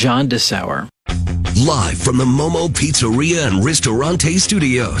John Dessauer. Live from the Momo Pizzeria and Ristorante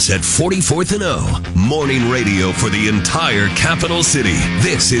Studios at 44th and O. Morning radio for the entire capital city.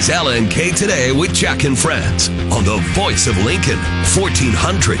 This is LNK Today with Jack and Friends on the voice of Lincoln,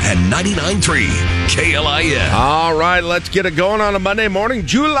 1499.3 KLIN. All right, let's get it going on a Monday morning,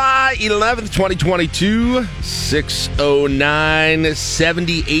 July 11th, 2022, 6:09,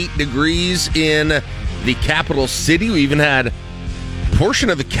 78 degrees in the capital city. We even had portion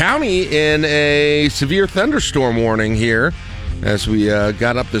of the county in a severe thunderstorm warning here as we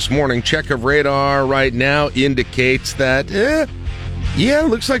got up this morning. Check of radar right now indicates that,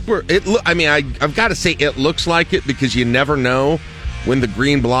 looks like I've got to say it looks like it because you never know when the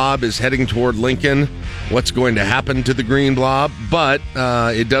green blob is heading toward Lincoln what's going to happen to the green blob, but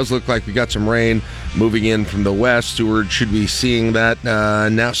it does look like we got some rain moving in from the west. Seward should be seeing that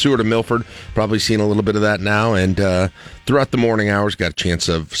now. Seward and Milford probably seeing a little bit of that now, and throughout the morning hours got a chance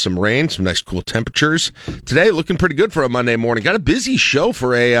of some rain, some nice cool temperatures. Today looking pretty good for a Monday morning. Got a busy show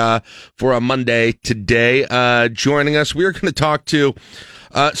for a Monday today. Joining us, we are going to talk to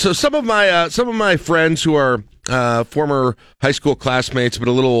so some of my friends who are former high school classmates, but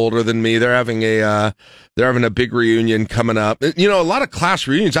a little older than me. They're having a big reunion coming up. You know, a lot of class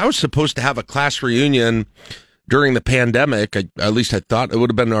reunions. I was supposed to have a class reunion during the pandemic. At least I thought it would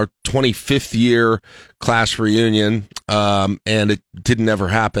have been our 25th year class reunion, and it didn't ever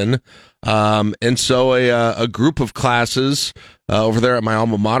happen. And so a group of classes over there at my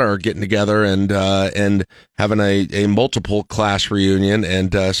alma mater are getting together and having a multiple class reunion.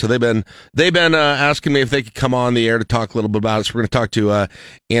 And so they've been asking me if they could come on the air to talk a little bit about it. So we're going to talk to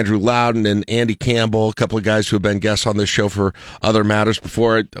Andrew Loudon and Andy Campbell, a couple of guys who have been guests on this show for other matters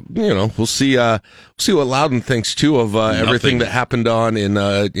before. We'll see what Loudon thinks too of everything that happened on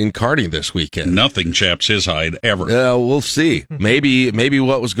in Kearney this weekend. Nothing chaps his hide ever. We'll see. Maybe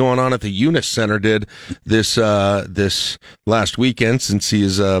what was going on at the Eunice Center did this last weekend, since he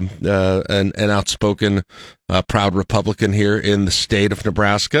is an outspoken proud Republican here in the state of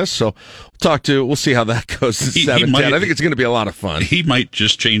Nebraska. So we'll see how that goes at 7:10. I think it's going to be a lot of fun. He might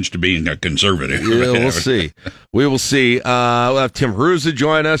just change to being a conservative. Yeah, we'll see. We will see. We'll have Tim Haruza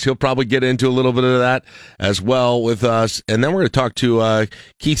join us. He'll probably get into a little bit of that as well with us. And then we're going to talk to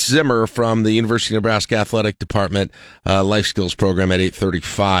Keith Zimmer from the University of Nebraska Athletic Department Life Skills Program at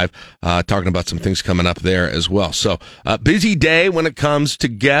 8:35, talking about some things coming up there as well. So busy day when it comes to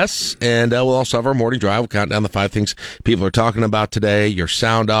guests, and we'll also have our morning drive. We'll count down the 5 things people are talking about today, your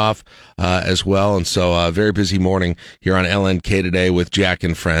sound off as well. And so very busy morning here on LNK Today with Jack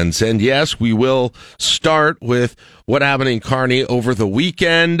and Friends. And yes, we will start with what happened in Kearney over the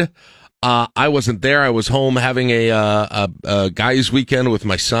weekend. I wasn't there. I was home having a guys' weekend with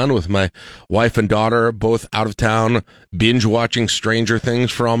my son, with my wife and daughter, both out of town, binge watching Stranger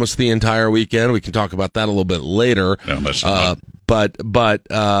Things for almost the entire weekend. We can talk about that a little bit later. But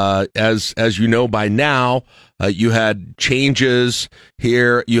as you know by now, you had changes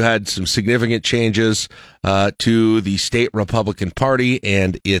here. You had some significant changes to the state Republican Party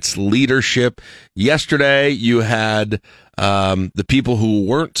and its leadership. Yesterday, you had the people who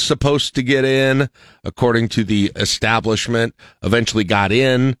weren't supposed to get in, according to the establishment, eventually got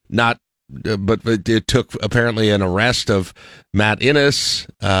in. But it took apparently an arrest of Matt Innes,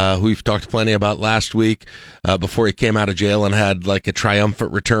 who we've talked plenty about last week, before he came out of jail and had like a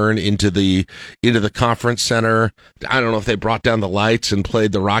triumphant return into the conference center. I don't know if they brought down the lights and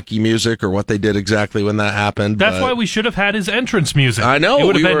played the Rocky music or what they did exactly when that happened. That's why we should have had his entrance music. I know. It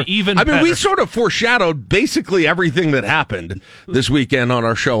would have been even better. We sort of foreshadowed basically everything that happened this weekend on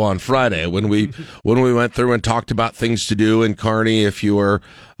our show on Friday when we went through and talked about things to do in Kearney if you were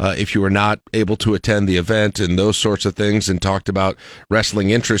not able to attend the event and those sorts of things, and talked about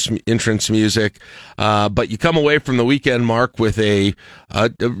wrestling entrance music. But you come away from the weekend, Mark, with a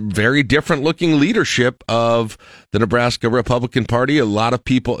very different looking leadership of the Nebraska Republican Party. A lot of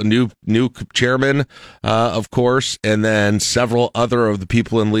people, a new chairman, of course, and then several other of the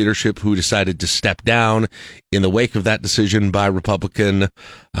people in leadership who decided to step down in the wake of that decision by Republican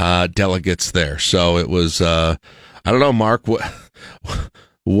delegates there. So it was, I don't know, Mark,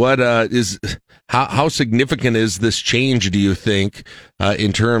 how significant is this change, do you think,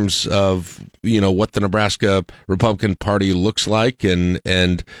 in terms of, what the Nebraska Republican Party looks like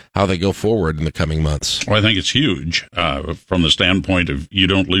and how they go forward in the coming months? Well, I think it's huge from the standpoint of you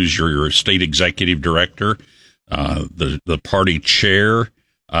don't lose your state executive director, the party chair,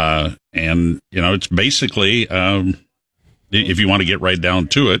 and, it's basically, if you want to get right down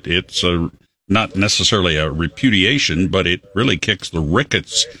to it, it's not necessarily a repudiation, but it really kicks the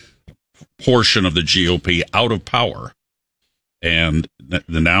Ricketts portion of the GOP out of power. And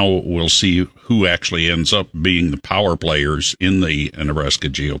now we'll see who actually ends up being the power players in the Nebraska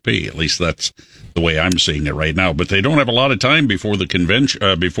GOP. At least that's the way I'm seeing it right now. But they don't have a lot of time before the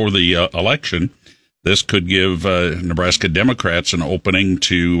convention, before the election. This could give Nebraska Democrats an opening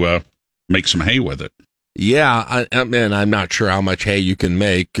to make some hay with it. Yeah, I'm not sure how much hay you can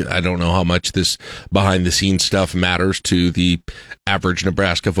make. I don't know how much this behind-the-scenes stuff matters to the average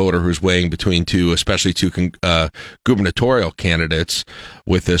Nebraska voter who's weighing between two, especially two gubernatorial candidates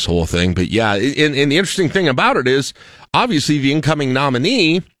with this whole thing. But yeah, and the interesting thing about it is, obviously, the incoming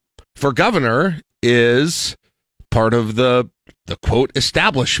nominee for governor is part of the quote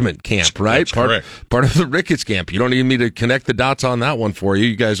establishment camp, right? That's correct. Part of the Ricketts camp. You don't need me to connect the dots on that one for you.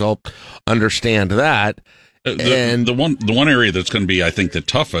 You guys all understand that. The one area that's going to be, I think, the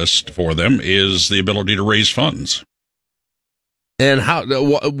toughest for them is the ability to raise funds. And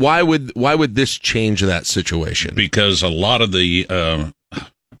why would this change that situation? Because a lot of the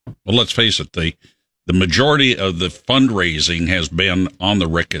well, let's face it, the majority of the fundraising has been on the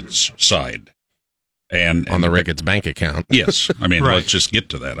Ricketts side. And on the Ricketts bank account. Yes. I mean, Right. Let's just get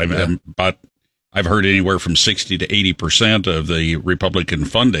to that. I mean, but I've heard anywhere from 60 to 80% of the Republican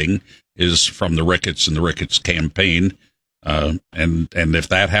funding is from the Ricketts and the Ricketts campaign. And if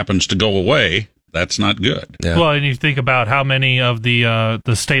that happens to go away, that's not good. Yeah. Well, and you think about how many of the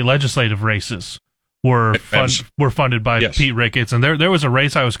state legislative races were funded by Yes. Pete Ricketts. And there was a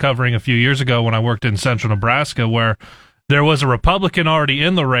race I was covering a few years ago when I worked in central Nebraska where there was a Republican already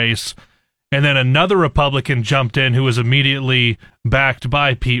in the race, and then another Republican jumped in who was immediately backed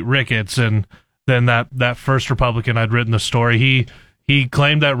by Pete Ricketts. And then that first Republican I'd written the story, he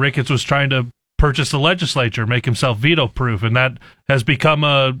claimed that Ricketts was trying to purchase the legislature, make himself veto-proof, and that has become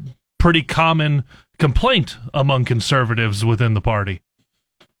a pretty common complaint among conservatives within the party.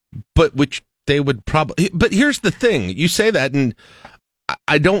 But which they would probably... But here's the thing. You say that, and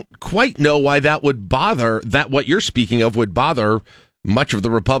I don't quite know why that would bother, that what you're speaking of would bother much of the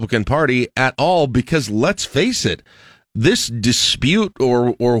Republican Party at all, because let's face it, this dispute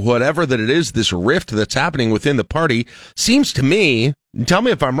or whatever that it is, this rift that's happening within the party seems to me, tell me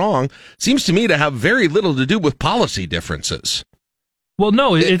if I'm wrong, seems to me to have very little to do with policy differences. Well,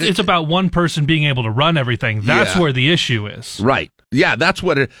 no, it's about one person being able to run everything. That's where the issue is. Right. Yeah, that's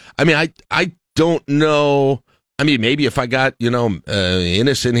what it... I mean, I don't know... I mean, maybe if I got,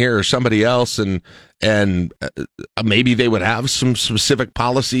 Innes in here or somebody else and maybe they would have some specific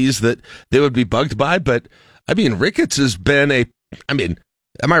policies that they would be bugged by. But, I mean, Ricketts has been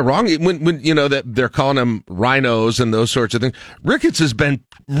am I wrong? When that they're calling them rhinos and those sorts of things, Ricketts has been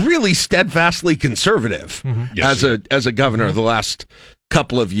really steadfastly conservative Yes, as a governor the last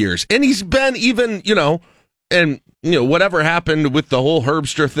couple of years. And he's been even, whatever happened with the whole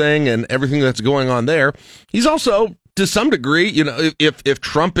Herbster thing and everything that's going on there, he's also, to some degree, if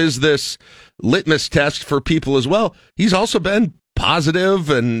Trump is this litmus test for people as well, he's also been positive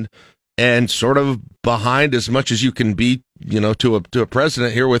and sort of behind as much as you can be, to a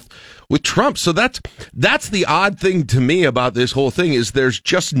president here with Trump. So that's the odd thing to me about this whole thing is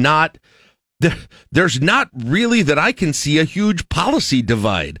there's not really that I can see a huge policy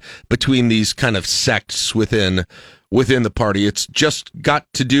divide between these kind of sects within the party. It's just got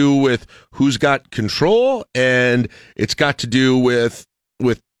to do with who's got control, and it's got to do with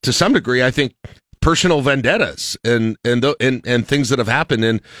to some degree, I think, personal vendettas and things that have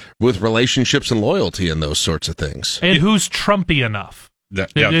happened with relationships and loyalty and those sorts of things. And who's Trumpy enough? Right,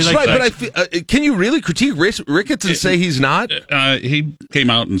 but I feel, can you really critique Ricketts and say he's not? He came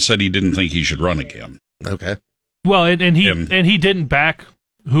out and said he didn't think he should run again. Okay. Well, and he didn't back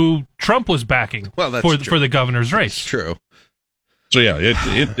who Trump was backing for the governor's race. It's true. So yeah,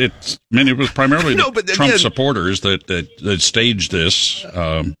 it was primarily Trump supporters that staged this.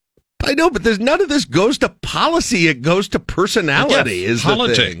 I know, but none of this goes to policy. It goes to personality. Yes, is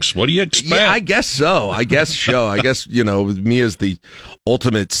politics. The thing. What do you expect? Yeah, I guess so. I guess, me as the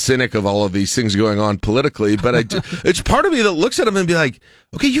ultimate cynic of all of these things going on politically, but it's part of me that looks at them and be like,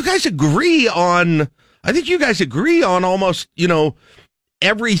 okay, you guys agree on almost,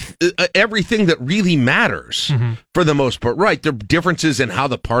 everything that really matters for the most part. Right. There are differences in how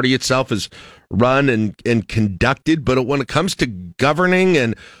the party itself is run and conducted, but when it comes to governing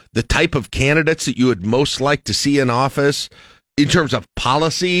and the type of candidates that you would most like to see in office in terms of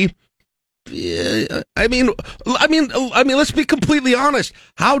policy, I mean, let's be completely honest.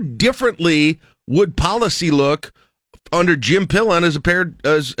 How differently would policy look under Jim Pillen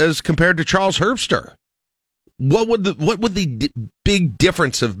as compared to Charles Herbster? What would the big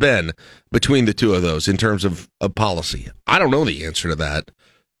difference have been between the two of those in terms of policy? I don't know the answer to that.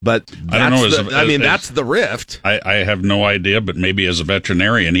 But I don't know. That's the rift. I have no idea, but maybe as a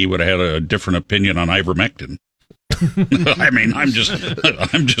veterinarian, he would have had a different opinion on ivermectin. I mean, I'm just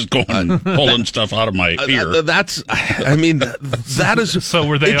pulling stuff out of my ear. That is. So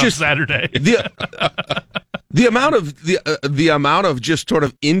were they on Saturday? The amount of just sort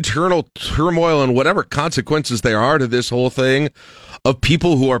of internal turmoil and whatever consequences there are to this whole thing, of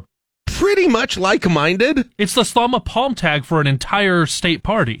people who are pretty much like-minded. It's the Slama palm tag for an entire state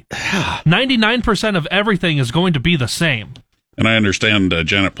party. 99% of everything is going to be the same. And I understand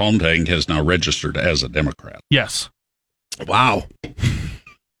Janet Palmtag has now registered as a Democrat. Yes. Wow. I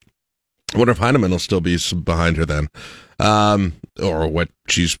wonder if Heinemann will still be behind her then, or what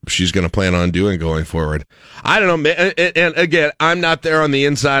she's going to plan on doing going forward. I don't know. And again, I'm not there on the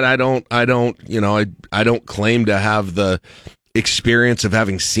inside. I don't claim to have the experience of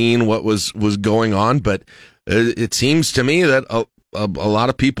having seen what was going on, but it seems to me that a lot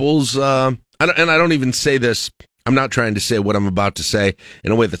of people's, and I don't even say this, I'm not trying to say what I'm about to say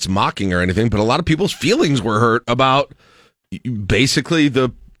in a way that's mocking or anything, but a lot of people's feelings were hurt about basically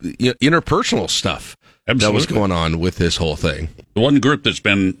the interpersonal stuff that was going on with this whole thing. The one group that's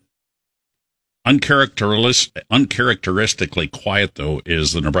been uncharacteristically quiet, though,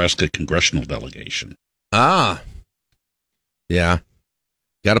 is the Nebraska congressional delegation. Ah. Yeah.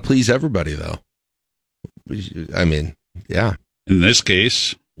 Got to please everybody, though. I mean, yeah. In this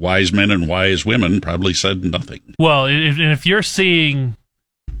case, wise men and wise women probably said nothing. Well, if you're seeing,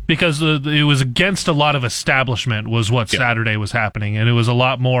 because it was against a lot of establishment was what Saturday was happening, and it was a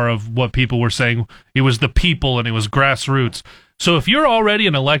lot more of what people were saying. It was the people and it was grassroots. So if you're already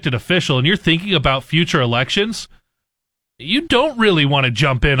an elected official and you're thinking about future elections, you don't really want to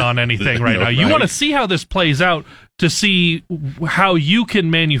jump in on anything right now. You want to see how this plays out to see how you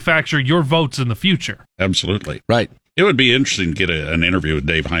can manufacture your votes in the future. Absolutely. Right. It would be interesting to get an interview with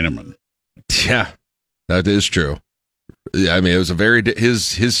Dave Heinemann. Yeah, that is true. I mean, it was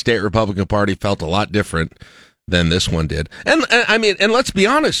his state Republican Party felt a lot different than this one did. And I mean, and let's be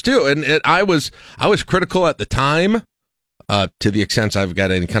honest too. And I was critical at the time, to the extent I've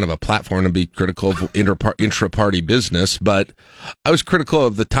got any kind of a platform to be critical of intra-party business. But I was critical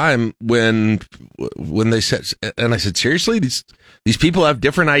of the time when they said, and I said, seriously, these people have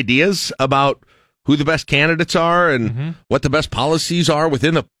different ideas about who the best candidates are and what the best policies are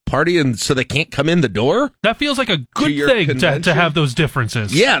within the party, and so they can't come in the door? That feels like a good thing to have those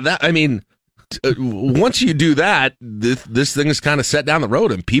differences. Yeah, once you do that, this thing is kind of set down the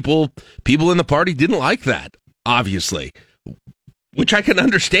road, and people in the party didn't like that, obviously, which I can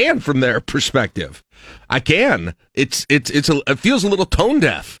understand from their perspective. I can. It feels a little tone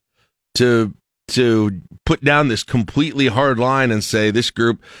deaf to put down this completely hard line and say this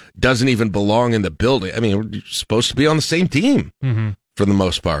group doesn't even belong in the building. I mean, we're supposed to be on the same team for the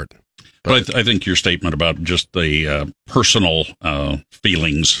most part. But I think your statement about just the personal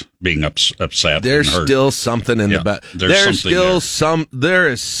feelings being upset. There's still something in the back. There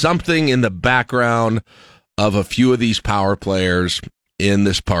is something in the background of a few of these power players in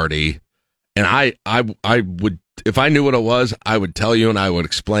this party, and I would, if I knew what it was, I would tell you and I would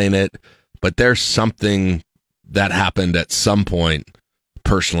explain it. But there's something that happened at some point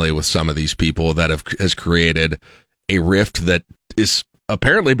personally with some of these people that has created a rift that is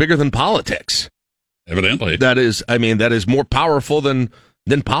apparently bigger than politics. Evidently. That is more powerful than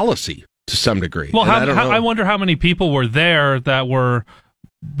policy to some degree. Well, I wonder how many people were there that were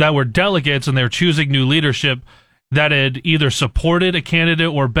delegates and they're choosing new leadership that had either supported a candidate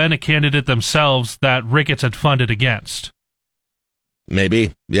or been a candidate themselves that Ricketts had funded against.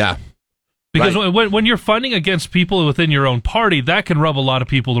 Maybe, yeah. Because when you're funding against people within your own party, that can rub a lot of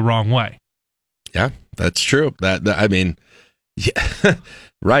people the wrong way. Yeah, that's true. That I mean, yeah,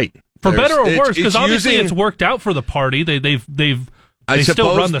 right. For better or worse, because obviously it's worked out for the party. They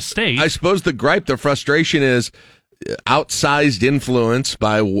still run the state. I suppose the gripe, the frustration is outsized influence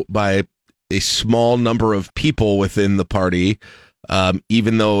by a small number of people within the party,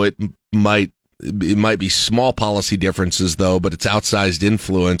 even though it might be small policy differences, though, but it's outsized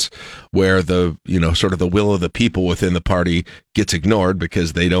influence where the sort of the will of the people within the party gets ignored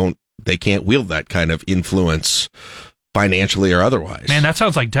because they can't wield that kind of influence financially or otherwise. Man, that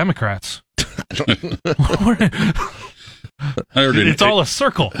sounds like Democrats. It's all a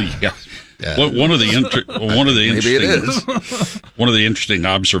circle. Yeah. One of the interesting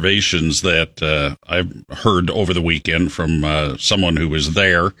observations that I've heard over the weekend from someone who was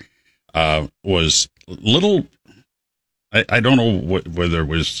there was little. I don't know whether it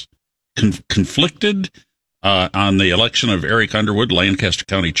was conflicted on the election of Eric Underwood, Lancaster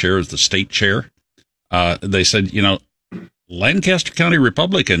County Chair, as the state chair. They said, Lancaster County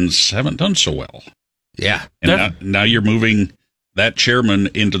Republicans haven't done so well. Yeah. And now you're moving that chairman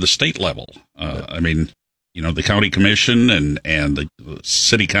into the state level. I mean, the county commission and the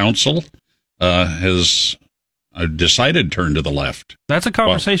city council has decided to turn to the left. That's a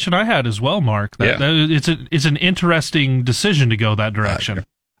conversation I had as well, Mark. It's an interesting decision to go that direction.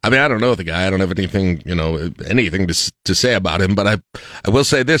 I mean, I don't know the guy. I don't have anything to say about him. But I will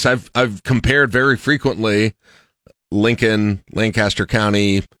say this: I've compared very frequently Lincoln, Lancaster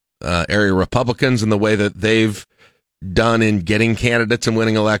County area Republicans and the way that they've done in getting candidates and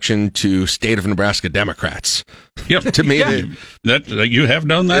winning election to state of Nebraska Democrats. Yep. To me, that you have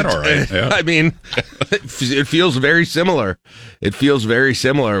done that all right. Yeah. I mean, it feels very similar. It feels very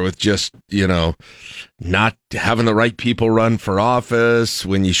similar with just, not having the right people run for office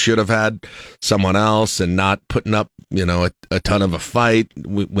when you should have had someone else, and not putting up, a ton of a fight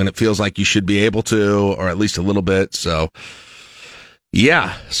when it feels like you should be able to, or at least a little bit. So,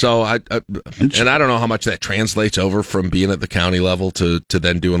 yeah. So and I don't know how much that translates over from being at the county level to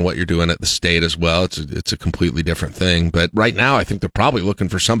then doing what you're doing at the state as well. It's a completely different thing. But right now, I think they're probably looking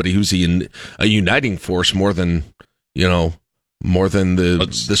for somebody who's a uniting force more than the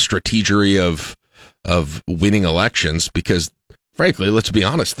strategery of winning elections. Because frankly, let's be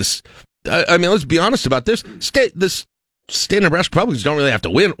honest. Let's be honest about this. State of Nebraska Republicans don't really have to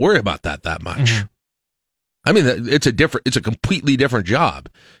worry about that much. Mm-hmm. I mean, it's a completely different job.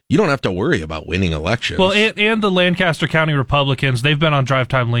 You don't have to worry about winning elections. Well, and the Lancaster County Republicans, they've been on Drive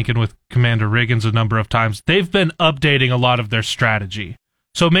Time Lincoln with Commander Riggins a number of times. They've been updating a lot of their strategy.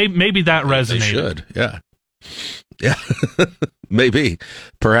 So maybe that resonated. They should, yeah. Yeah, maybe.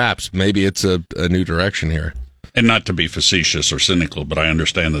 Perhaps. Maybe it's a new direction here. And not to be facetious or cynical, but I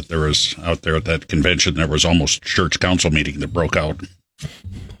understand that there was, out there at that convention, there was almost a church council meeting that broke out.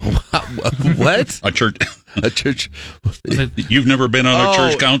 What? A church. You've never been on a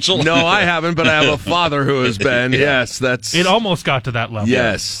church council? No, I haven't, but I have a father who has been. Yes, that's. It almost got to that level.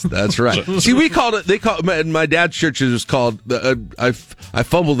 Yes, that's right. See, my dad's church was called, I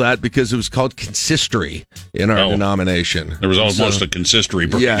fumbled that because it was called consistory in our denomination. There was almost a consistory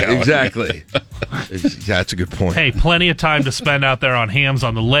breakout. Yeah, exactly. That's a good point. Hey, plenty of time to spend out there on hams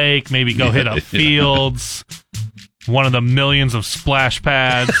on the lake, maybe go hit up fields. One of the millions of splash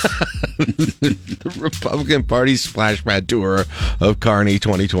pads. The Republican Party splash pad tour of Kearney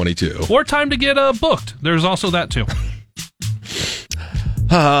 2022. Or time to get booked. There's also that, too.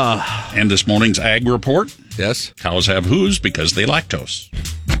 And this morning's ag report. Yes. Cows have hooves because they lactose.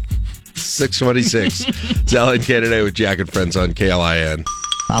 626. It's LNK today with Jack and Friends on KLIN.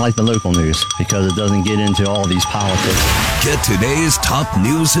 I like the local news because it doesn't get into all these politics. Get today's top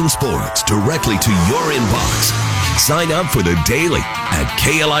news and sports directly to your inbox. Sign up for the daily at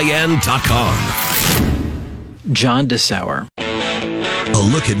KLIN.com. John DeSauer. A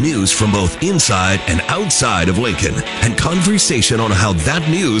look at news from both inside and outside of Lincoln, and conversation on how that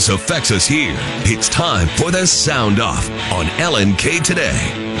news affects us here. It's time for the Sound Off on LNK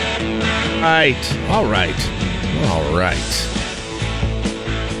Today. All right.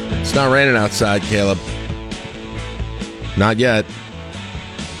 It's not raining outside, Caleb. Not yet.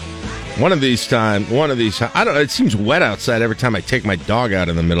 One of these times, I don't know, it seems wet outside every time I take my dog out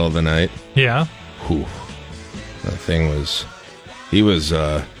in the middle of the night. Yeah. Whew. That thing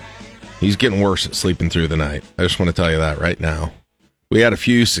he's getting worse at sleeping through the night. I just want to tell you that right now. We had a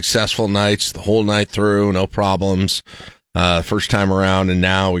few successful nights the whole night through, no problems. First time around, and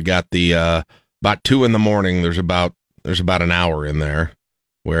now we got the, about 2 a.m, there's about an hour in there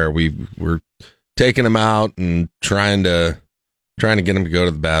where we're taking him out and trying to get him to go to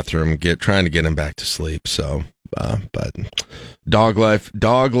the bathroom, trying to get him back to sleep. So, but dog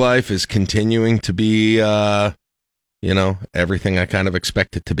life is continuing to be, everything I kind of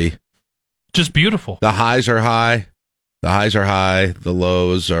expect it to be. Just beautiful. The highs are high. The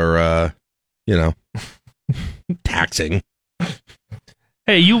lows are, taxing.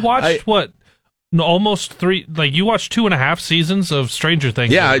 Hey, you watched almost 3, you watched 2.5 seasons of Stranger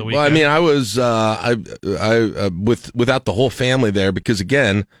Things. Yeah, I was without the whole family there because,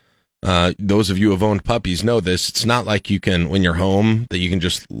 again, those of you who have owned puppies know this. It's not like you can, when you're home, that you can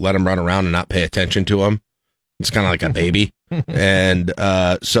just let them run around and not pay attention to them. It's kind of like a baby. And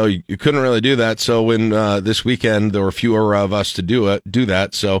so you couldn't really do that. So when this weekend there were fewer of us to do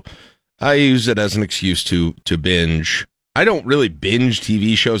that, so I use it as an excuse to binge. I don't really binge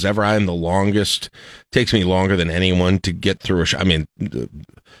TV shows ever. I am the longest. It takes me longer than anyone to get through a show. I mean,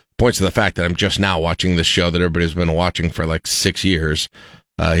 points to the fact that I'm just now watching this show that everybody's been watching for like 6 years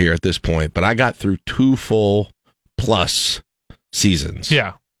here at this point. But I got through 2 full plus seasons.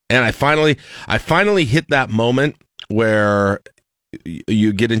 Yeah. And I finally hit that moment where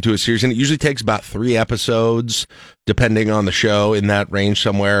you get into a series, and it usually takes about 3 episodes, depending on the show, in that range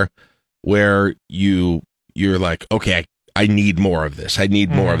somewhere, where you're like, okay, I need more of this. I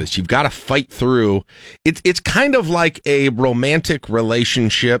need more of this. You've got to fight through. It's kind of like a romantic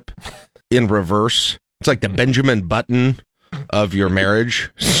relationship in reverse. It's like the Benjamin Button of your marriage,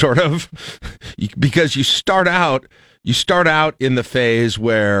 sort of, because you start out in the phase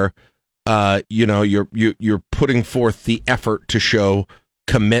where you're putting forth the effort to show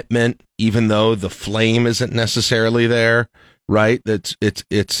commitment, even though the flame isn't necessarily there, right?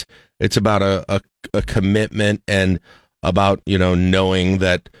 It's about a commitment, and about, knowing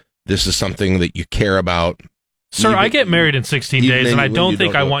that this is something that you care about. Sir, I get married in 16 days, and I don't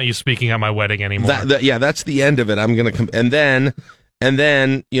think I want you speaking at my wedding anymore. That's the end of it. I'm going to come, and then,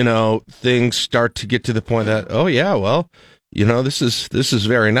 things start to get to the point that, oh yeah, well, this is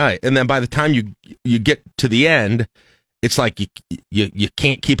very nice. And then by the time you get to the end, it's like you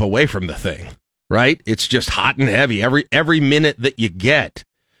can't keep away from the thing, right? It's just hot and heavy. Every minute that you get,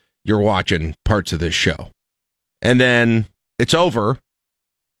 you're watching parts of this show. And then it's over,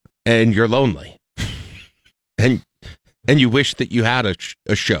 and you're lonely. And you wish that you had a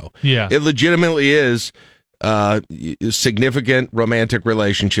show. Yeah, it legitimately is significant romantic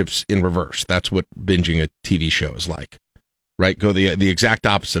relationships in reverse. That's what binging a TV show is like, right? Go the exact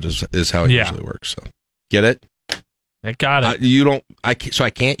opposite is how it usually works. So, get it? I got it. You don't. So I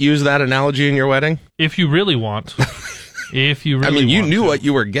can't use that analogy in your wedding if you really want. If you really, I mean, you knew what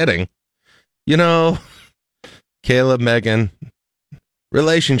you were getting. Caleb, Megan.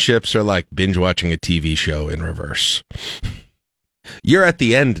 Relationships are like binge watching a TV show in reverse. You're at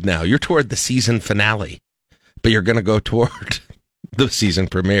the end now. You're toward the season finale, but you're going to go toward the season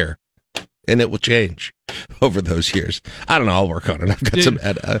premiere, and it will change over those years. I don't know. I'll work on it. I've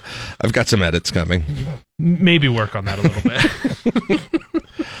got some edits coming. Maybe work on that a little bit.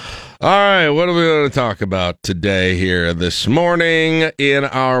 All right, what are we going to talk about today here this morning in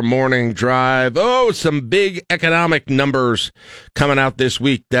our morning drive? Oh, some big economic numbers coming out this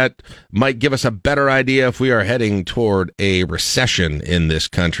week that might give us a better idea if we are heading toward a recession in this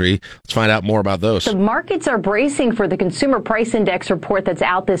country. Let's find out more about those. The markets are bracing for the Consumer Price Index report that's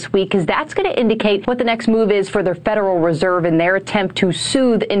out this week, because that's going to indicate what the next move is for the Federal Reserve in their attempt to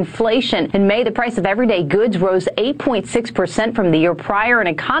soothe inflation. In May, the price of everyday goods rose 8.6% from the year prior, and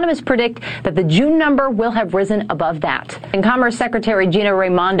economists predict that the June number will have risen above that. And Commerce Secretary Gina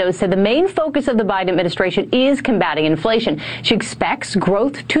Raimondo said the main focus of the Biden administration is combating inflation. She expects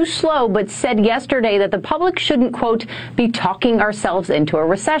growth to slow, but said yesterday that the public shouldn't, quote, be talking ourselves into a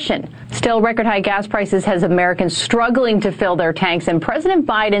recession. Still, record high gas prices has Americans struggling to fill their tanks, and President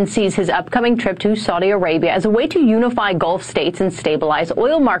Biden sees his upcoming trip to Saudi Arabia as a way to unify Gulf states and stabilize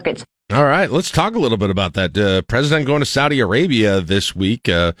oil markets. All right, let's talk a little bit about that. President going to Saudi Arabia this week.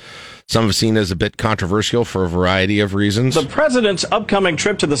 Some have seen as a bit controversial for a variety of reasons. The president's upcoming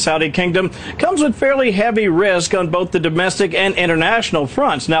trip to the Saudi kingdom comes with fairly heavy risk on both the domestic and international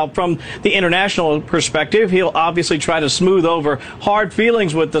fronts. Now, from the international perspective, he'll obviously try to smooth over hard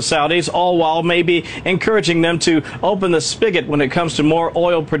feelings with the Saudis, all while maybe encouraging them to open the spigot when it comes to more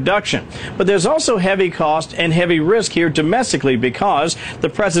oil production. But there's also heavy cost and heavy risk here domestically, because the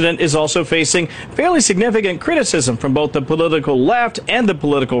president is also facing fairly significant criticism from both the political left and the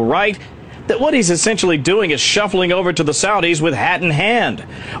political right, that what he's essentially doing is shuffling over to the Saudis with hat in hand,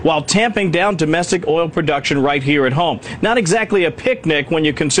 while tamping down domestic oil production right here at home. Not exactly a picnic when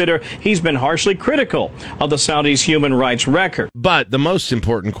you consider he's been harshly critical of the Saudis' human rights record. But the most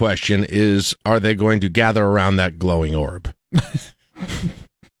important question is, are they going to gather around that glowing orb?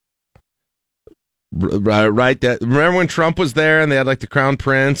 Right? Remember when Trump was there and they had like the crown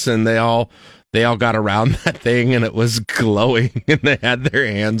prince, and they all got around that thing and it was glowing and they had their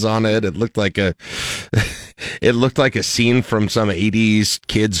hands on it. It looked like a scene from some 80s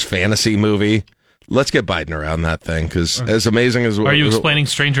kids fantasy movie. Let's get Biden around that thing, because as amazing as... Are you explaining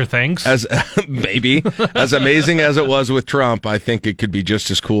Stranger Things? Maybe. As amazing as it was with Trump, I think it could be just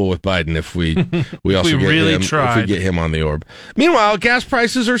as cool with Biden if we also get him on the orb. Meanwhile, gas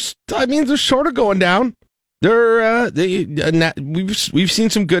prices they're sort of going down. We've seen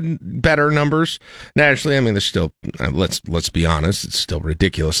some better numbers nationally. I mean, there's still, let's be honest, it's still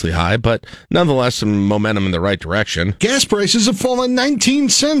ridiculously high, but nonetheless, some momentum in the right direction. Gas prices have fallen 19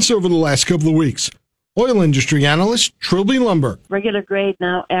 cents over the last couple of weeks. Oil industry analyst Trilby Lumber. Regular grade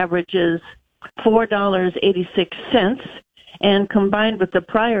now averages $4.86, and combined with the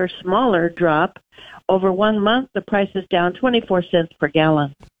prior smaller drop, over 1 month, the price is down 24 cents per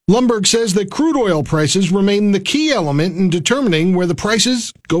gallon. Lundberg says that crude oil prices remain the key element in determining where the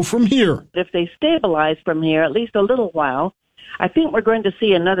prices go from here. If they stabilize from here at least a little while, I think we're going to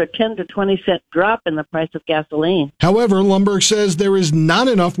see another 10 to 20 cent drop in the price of gasoline. However, Lundberg says there is not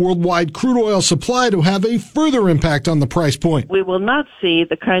enough worldwide crude oil supply to have a further impact on the price point. We will not see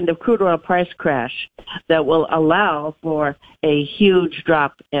the kind of crude oil price crash that will allow for a huge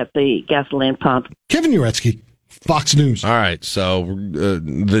drop at the gasoline pump. Kevin Uretsky, Fox News. All right, so our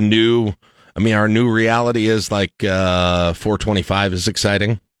new reality is like 425 is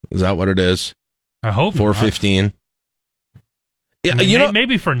exciting. Is that what it is? I hope 415. Yeah, I mean,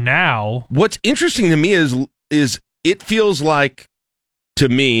 maybe for now. What's interesting to me is it feels like, to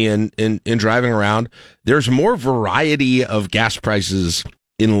me, in driving around, there's more variety of gas prices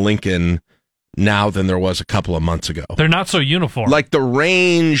in Lincoln now than there was a couple of months ago. They're not so uniform. Like the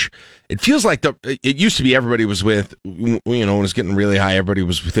range, it feels like it used to be everybody was when it was getting really high, everybody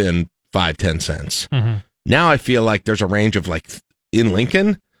was within 5-10 cents. Mm-hmm. Now I feel like there's a range of in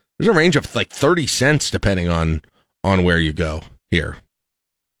Lincoln, there's a range of 30 cents depending on where you go here,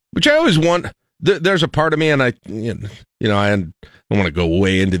 which I always want. There's a part of me, and I don't want to go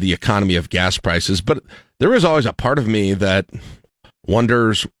way into the economy of gas prices, but there is always a part of me that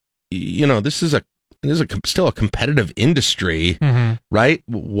wonders, this is still a competitive industry, mm-hmm. right?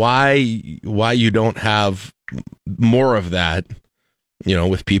 Why you don't have more of that,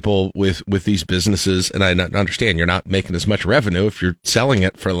 with people with these businesses? And I understand you're not making as much revenue if you're selling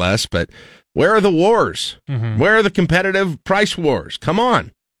it for less, but where are the wars? Mm-hmm. Where are the competitive price wars? Come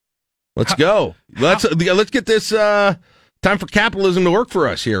on, let's go. Let's get this time for capitalism to work for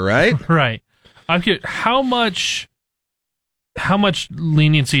us here, right? Right. I'm curious, how much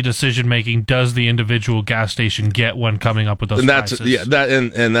leniency decision making does the individual gas station get when coming up with those prices?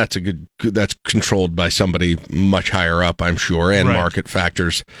 That's controlled by somebody much higher up, I'm sure, and Right. Market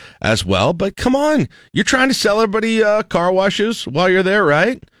factors as well. But come on, you're trying to sell everybody car washes while you're there,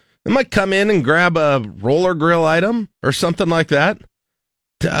 right? They might come in and grab a roller grill item or something like that.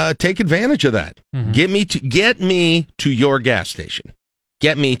 Take advantage of that. Mm-hmm. Get me to your gas station.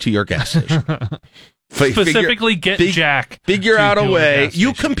 Get me to your gas station. Specifically, Jack. Figure to out a your way. gas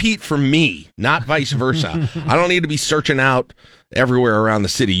You station. compete for me, not vice versa. I don't need to be searching everywhere around the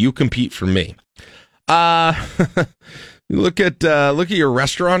city. You compete for me. Look at your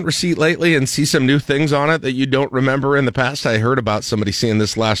restaurant receipt lately and see some new things on it that you don't remember in the past. I heard about somebody seeing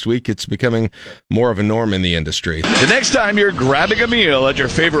this last week. It's becoming more of a norm in the industry. The next time you're grabbing a meal at your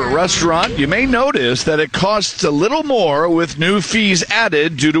favorite restaurant, you may notice that it costs a little more with new fees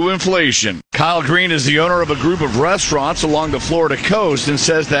added due to inflation. Kyle Green is the owner of a group of restaurants along the Florida coast and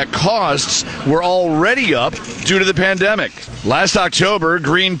says that costs were already up due to the pandemic. Last October,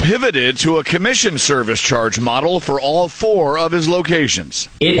 Green pivoted to a commission service charge model for all 4 of his locations.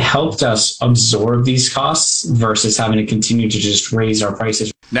 It helped us absorb these costs versus having to continue to just raise our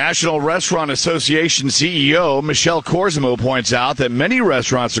prices. National Restaurant Association CEO Michelle Corsimo points out that many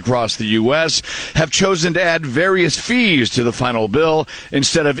restaurants across the U.S. have chosen to add various fees to the final bill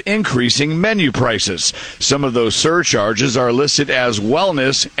instead of increasing menu prices. Some of those surcharges are listed as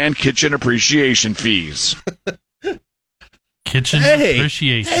wellness and kitchen appreciation fees. Kitchen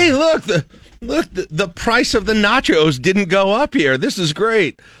appreciation. Hey, look, the price of the nachos didn't go up here. This is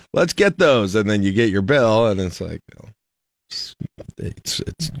great. Let's get those. And then you get your bill, and it's like, it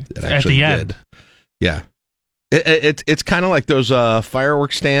actually the end. did. Yeah. It's kind of like those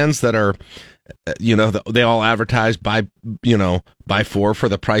fireworks stands that are, they all advertise buy 4 for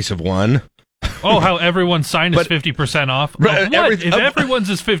the price of 1. Oh, how everyone's sign is 50% off. Right, What? If everyone's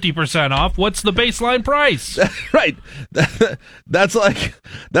is 50% off, what's the baseline price? Right. That's like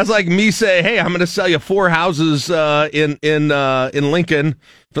me saying, "Hey, I'm going to sell you 4 houses in Lincoln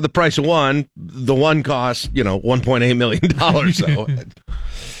for the price of 1. The one costs, $1.8 million." So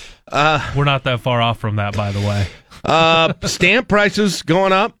we're not that far off from that, by the way. Stamp prices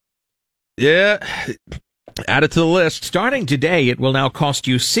going up. Yeah. Add it to the list. Starting today, it will now cost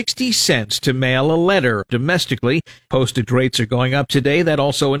you 60 cents to mail a letter domestically. Postage rates are going up today. That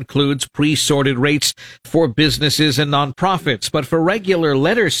also includes pre-sorted rates for businesses and nonprofits. But for regular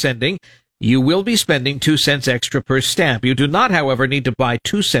letter sending, you will be spending 2 cents extra per stamp. You do not, however, need to buy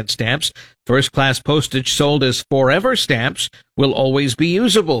 2-cent stamps. First-class postage sold as forever stamps will always be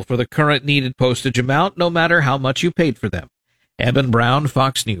usable for the current needed postage amount, no matter how much you paid for them. Eben Brown,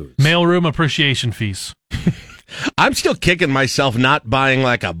 Fox News. Mailroom appreciation fees. I'm still kicking myself not buying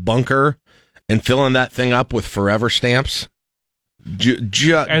like a bunker and filling that thing up with forever stamps.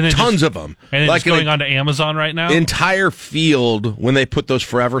 Tons of them. And like it's going onto Amazon right now? Entire field when they put those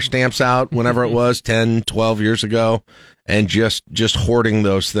forever stamps out, whenever it was, 10, 12 years ago. and just hoarding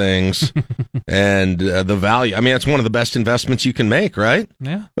those things and the value. I mean, it's one of the best investments you can make, right?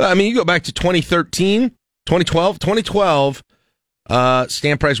 Yeah. I mean, you go back to 2013, 2012,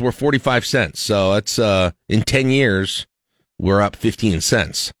 stamp prices were 45 cents. So that's in 10 years, we're up 15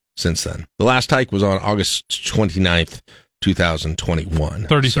 cents since then. The last hike was on August 29th, 2021.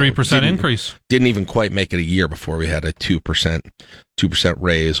 33% increase. Didn't even quite make it a year before we had a 2%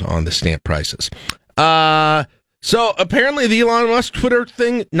 raise on the stamp prices. So apparently the Elon Musk Twitter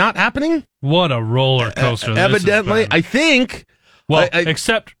thing not happening. What a roller coaster! Evidently, I think. Well,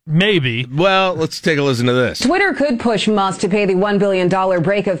 except maybe. Well, let's take a listen to this. Twitter could push Musk to pay the $1 billion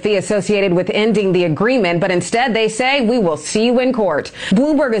breakup fee associated with ending the agreement, but instead they say, we will see you in court.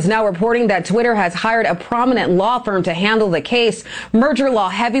 Bloomberg is now reporting that Twitter has hired a prominent law firm to handle the case, merger law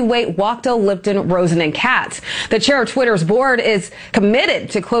heavyweight Wachtell, Lipton, Rosen & Katz. The chair of Twitter's board is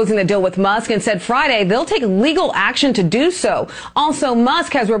committed to closing the deal with Musk and said Friday they'll take legal action to do so. Also,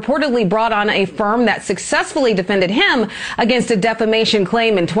 Musk has reportedly brought on a firm that successfully defended him against a defamation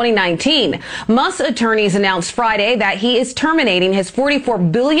claim in 2019. Musk's attorneys announced Friday that he is terminating his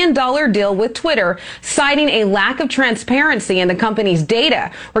 $44 billion deal with Twitter, citing a lack of transparency in the company's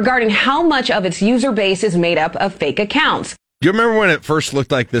data regarding how much of its user base is made up of fake accounts. Do you remember when it first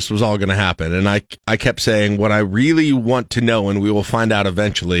looked like this was all going to happen? And I kept saying what I really want to know, and we will find out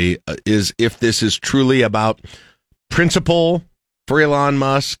eventually, is if this is truly about principle for Elon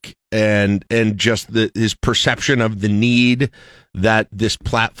Musk and just his perception of the need that this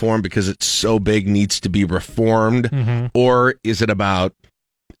platform, because it's so big, needs to be reformed, or is it about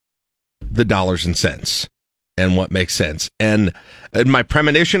the dollars and cents and what makes sense? And my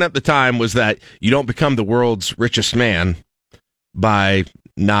premonition at the time was that you don't become the world's richest man by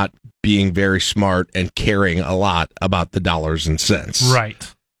not being very smart and caring a lot about the dollars and cents.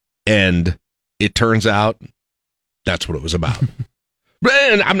 Right. And it turns out that's what it was about.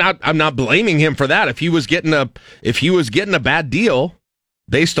 And I'm not blaming him for that. If he was getting a bad deal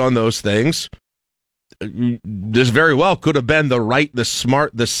based on those things, this very well could have been the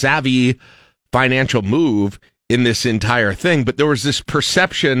smart, the savvy financial move in this entire thing. But there was this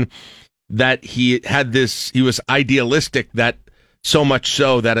perception that he was idealistic, that so much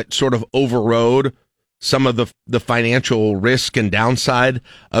so that it sort of overrode some of the financial risk and downside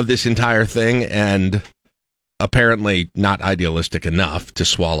of this entire thing, and apparently not idealistic enough to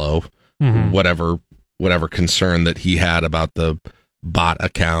swallow whatever concern that he had about the bot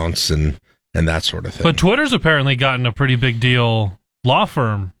accounts and that sort of thing. But Twitter's apparently gotten a pretty big deal law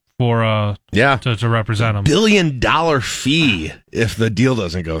firm for to represent him. $1 billion fee if the deal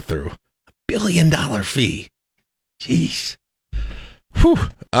doesn't go through. $1 billion fee. Jeez. Whew.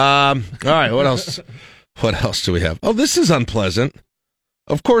 All right, what else? What else do we have? Oh, this is unpleasant.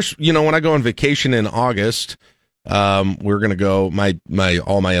 Of course, when I go on vacation in August, we're going to go,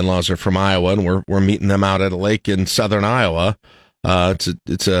 all my in-laws are from Iowa, and we're meeting them out at a lake in southern Iowa.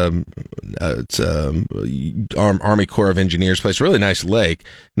 It's Army Corps of Engineers place, really nice lake.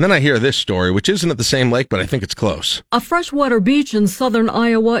 And then I hear this story, which isn't at the same lake, but I think it's close. A freshwater beach in southern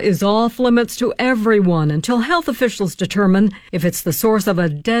Iowa is off limits to everyone until health officials determine if it's the source of a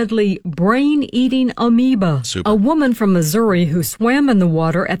deadly brain-eating amoeba. Super. A woman from Missouri who swam in the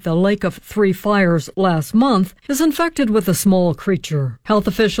water at the Lake of Three Fires last month is infected with the small creature. Health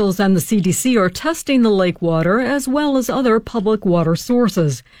officials and the CDC are testing the lake water as well as other public water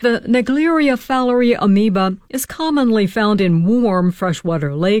sources. The Naegleria fowleri amoeba is commonly found in warm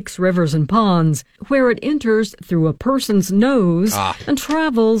freshwater lakes, rivers, and ponds, where it enters through a person's nose and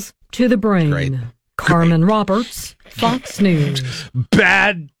travels to the brain. Great. Carmen Roberts, Fox News.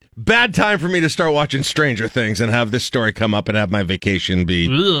 Bad time for me to start watching Stranger Things and have this story come up and have my vacation be.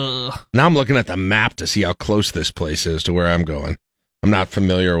 Ugh. Now I'm looking at the map to see how close this place is to where I'm going. I'm not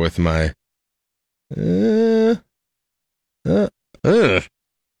familiar with my. The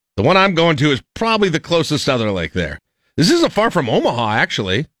one I'm going to is probably the closest other lake there. This isn't far from Omaha,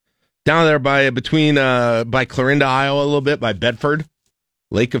 actually. Down there by Clarinda, Iowa, a little bit, by Bedford.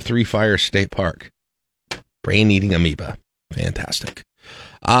 Lake of Three Fires State Park. Brain-eating amoeba. Fantastic.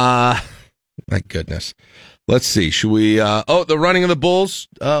 My goodness. Let's see. Should we... the running of the bulls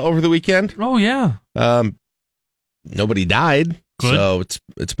over the weekend. Oh, yeah. Nobody died. Good. So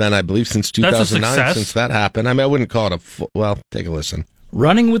it's been, I believe, since 2009 since that happened. I mean, I wouldn't call it well, take a listen.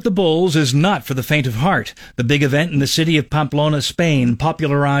 Running with the Bulls is not for the faint of heart. The big event in the city of Pamplona, Spain,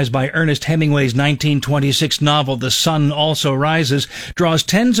 popularized by Ernest Hemingway's 1926 novel The Sun Also Rises, draws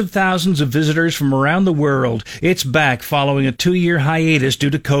tens of thousands of visitors from around the world. It's back following a 2-year hiatus due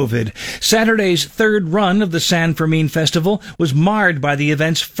to COVID. Saturday's third run of the San Fermin Festival was marred by the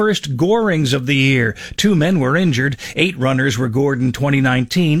event's first gorings of the year. 2 men were injured, 8 runners were gored in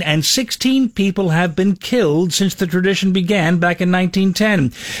 2019, and 16 people have been killed since the tradition began back in 1910.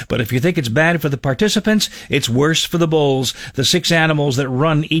 But if you think it's bad for the participants, it's worse for the bulls. The 6 animals that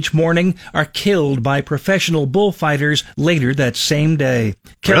run each morning are killed by professional bullfighters later that same day.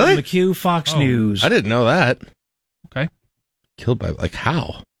 Kevin McHugh, Fox News. I didn't know that. Okay. Killed by,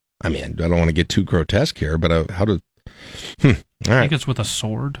 how? I mean, I don't want to get too grotesque here, but how did... All right. I think it's with a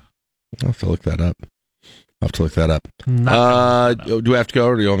sword. I'll have to look that up. Do we have to go,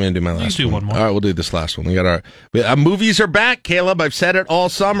 or do you want me to do my last do one more. All right, we'll do this last one. We got our movies are back, Caleb. I've said it all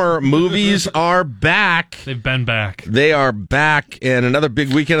summer. Movies are back. They've been back. They are back, and another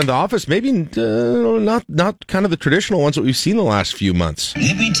big weekend in the office. Maybe not kind of the traditional ones that we've seen the last few months.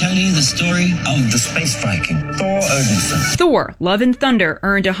 Let me tell you the story of the space Viking, Thor Odinson. Thor: Love and Thunder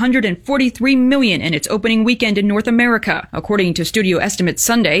earned $143 million in its opening weekend in North America, according to studio estimates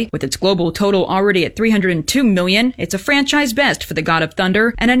Sunday, with its global total already at $302 million. It's a franchise best for the God of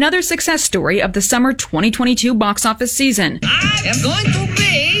Thunder and another success story of the summer 2022 box office season. I am going to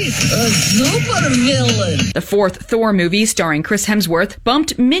be a super villain. The 4th Thor movie, starring Chris Hemsworth,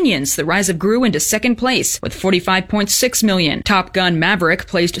 bumped Minions: The Rise of Gru into 2nd place with $45.6 million. Top Gun: Maverick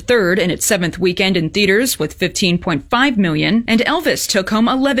placed 3rd in its 7th weekend in theaters with $15.5 million, and Elvis took home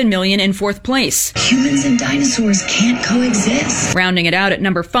 $11 million in 4th place. Humans and dinosaurs can't coexist. Rounding it out at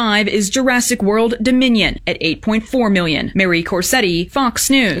number 5 is Jurassic World: Dominion at $8.4 million. Mary Corsetti,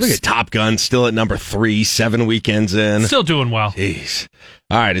 Fox News. Look at Top Gun, still at number 3, 7 weekends in. Still doing well. Jeez.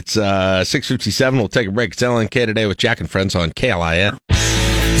 All right, it's 6:57. We'll take a break. It's LNK Today with Jack and Friends on KLIN.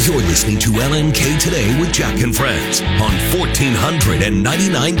 You're listening to LNK Today with Jack and Friends on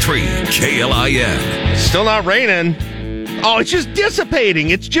 1499.3 KLIN. Still not raining. Oh, it's just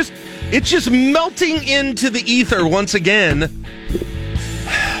dissipating. It's just melting into the ether once again.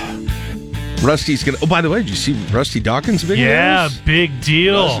 Rusty's gonna. Oh, by the way, did you see Rusty Dawkins' video? Yeah, big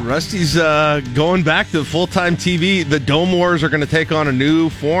deal. Rusty's going back to full-time TV. The Dome Wars are going to take on a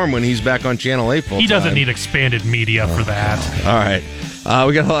new form when he's back on Channel 8 full-time. He doesn't need expanded media for that. All right,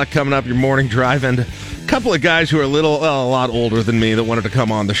 we got a lot coming up. Your morning drive, and a couple of guys who are a lot older than me that wanted to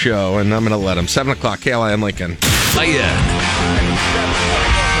come on the show, and I'm going to let them. 7 o'clock, KLIN Lincoln.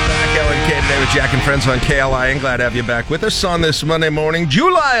 Today with Jack and Friends on KLIN. Glad to have you back with us on this Monday morning,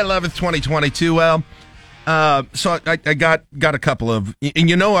 July 11th, 2022. Well, so I got a couple of,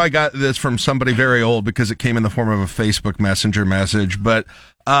 and I got this from somebody very old because it came in the form of a Facebook Messenger message, but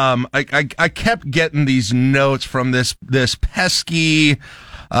I kept getting these notes from this pesky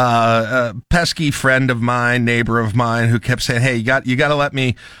friend of mine, neighbor of mine, who kept saying, "Hey, you got to let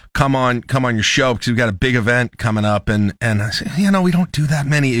me come on your show because we've got a big event coming up." And I said, we don't do that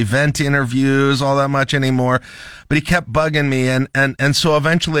many event interviews all that much anymore. But he kept bugging me, and so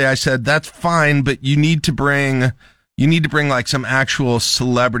eventually I said, "That's fine, but you need to bring like some actual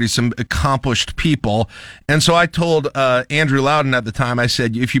celebrities, some accomplished people." And so I told Andrew Loudon at the time, I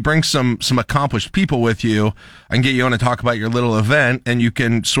said, if you bring some accomplished people with you, I can get you on to talk about your little event, and you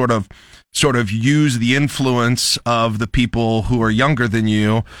can sort of use the influence of the people who are younger than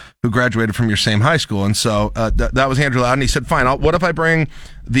you, who graduated from your same high school. And so that was Andrew Loudon. He said, fine, what if I bring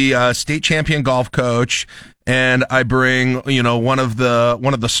the state champion golf coach, and I bring, one of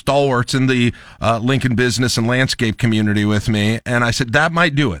the stalwarts in the Lincoln business and landscape community with me? And I said, that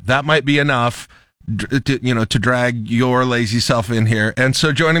might do it. That might be enough to drag your lazy self in here. And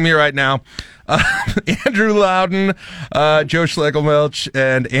so joining me right now, Andrew Loudon, Joe Schlegelmilch,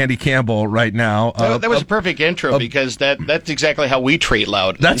 and Andy Campbell right now. That was a perfect intro because that's exactly how we treat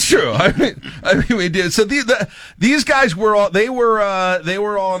Loudon. That's true. I mean we did. So these guys were all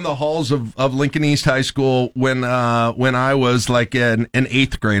all in the halls of Lincoln East High School when I was like an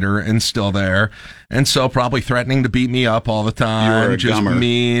 8th grader and still there. And so probably threatening to beat me up all the time. You were a just gummer.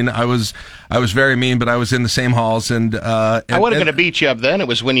 Mean. I was very mean, but I was in the same halls, and I wasn't going to beat you up then. It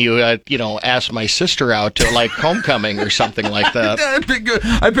was when you asked my sister out to like homecoming or something like that.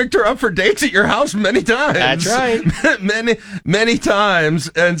 I picked her up for dates at your house many times. That's right. many times.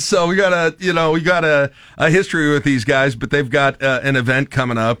 And so we got a history with these guys, but they've got an event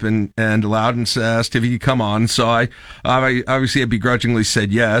coming up, and Loudon asked if he could come on. So I obviously begrudgingly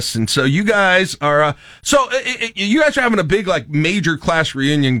said yes. And so you guys are you guys are having a big like major class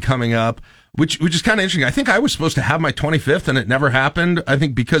reunion coming up. which is kind of interesting. I think I was supposed to have my 25th, and it never happened. I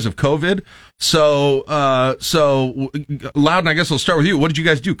think because of COVID. So Loudon, I guess we'll start with you. What did you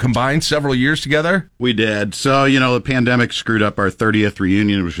guys do? Combine several years together? We did. So, the pandemic screwed up our 30th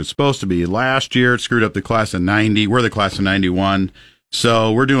reunion, which was supposed to be last year. It screwed up the class of 90. We're the class of 91.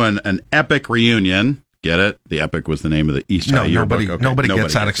 So we're doing an epic reunion. Get it? The Epic was the name of the East High yearbook. Nobody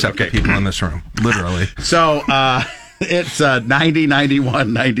gets that except the people in this room, literally. So it's 90,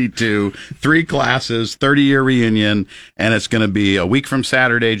 91, 92, 3 classes, 30-year reunion, and it's going to be a week from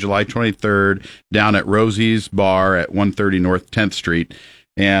Saturday, July 23rd, down at Rosie's Bar at 130 North 10th Street.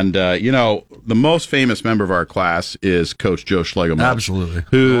 And, the most famous member of our class is Coach Joe Schlegelmilch. Absolutely.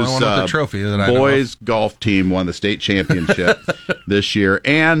 Whose the trophy that I know boys golf team won the state championship this year.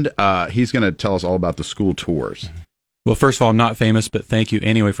 And he's going to tell us all about the school tours. Well, first of all, I'm not famous, but thank you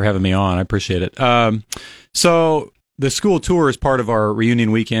anyway for having me on. I appreciate it. So the school tour is part of our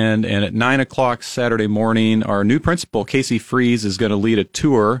reunion weekend. And at 9 o'clock Saturday morning, our new principal, Casey Freeze, is going to lead a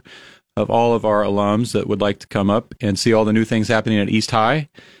tour of all of our alums that would like to come up and see all the new things happening at East High.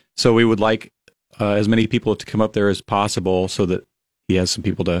 So we would like as many people to come up there as possible so that he has some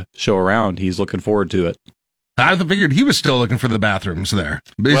people to show around. He's looking forward to it. I figured he was still looking for the bathrooms there.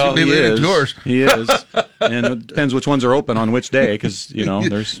 Well, he is. He is. And it depends which ones are open on which day, because,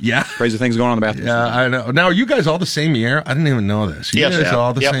 there's crazy things going on in the bathrooms. Yeah, I know. Now, are you guys all the same year? I didn't even know this. You guys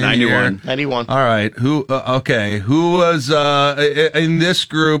all the same 91. year? 91. All right. Who was, in this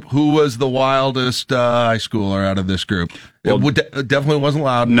group, who was the wildest high schooler out of this group? Well, it definitely wasn't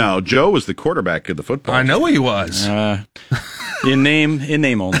Loudon. No, Joe was the quarterback of the football I know he was. In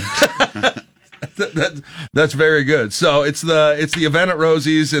name only. That's very good. So it's the event at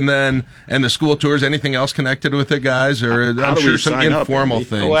Rosie's and the school tours. Anything else connected with it, guys? Or I'm sure some informal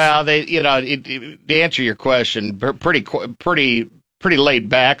things. Well, to answer your question, pretty laid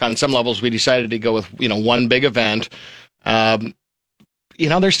back on some levels. We decided to go with one big event.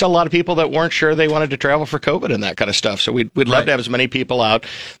 There's still a lot of people that weren't sure they wanted to travel for COVID and that kind of stuff. So we'd love to have as many people out.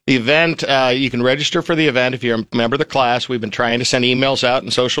 The event, you can register for the event if you're a member of the class. We've been trying to send emails out in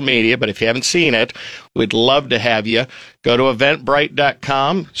social media, but if you haven't seen it, we'd love to have you. Go to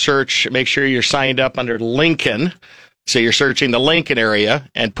eventbrite.com, make sure you're signed up under Lincoln. So you're searching the Lincoln area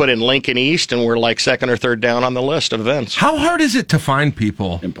and put in Lincoln East, and we're like second or third down on the list of events. How hard is it to find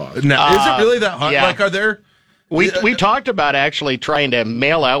people? Impossible. Now, is it really that hard? Yeah. Are there... We talked about actually trying to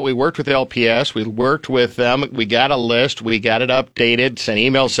mail out. We worked with LPS. We worked with them. We got a list. We got it updated, sent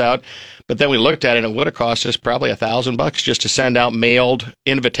emails out. But then we looked at it, and it would have cost us probably $1,000 just to send out mailed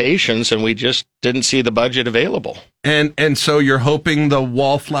invitations, and we just didn't see the budget available. And so you're hoping the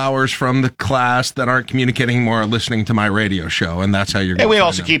wallflowers from the class that aren't communicating more are listening to my radio show, and that's how you're going to And we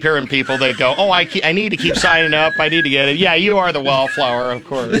also keep hearing people that go, I need to keep signing up. I need to get it. Yeah, you are the wallflower, of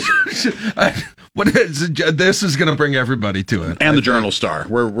course. This is going to bring everybody to it, and the Journal Star.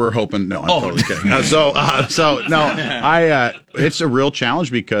 We're hoping. No, I'm totally kidding. It's a real challenge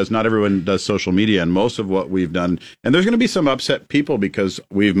because not everyone does social media, and most of what we've done, and there's going to be some upset people because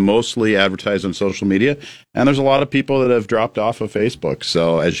we've mostly advertised on social media, and there's a lot of people that have dropped off of Facebook.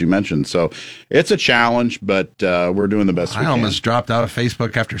 So, as you mentioned, it's a challenge, but we're doing the best we can. I almost dropped out of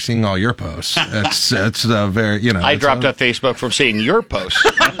Facebook after seeing all your posts. It's very, I dropped off Facebook from seeing your posts.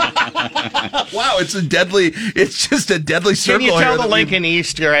 Wow, it's just a deadly circle. Can you tell the Lincoln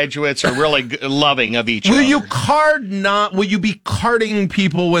East graduates are really loving of each other? Will you be carding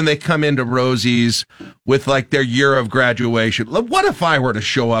people when they come into Rosie's with like their year of graduation? What if I were to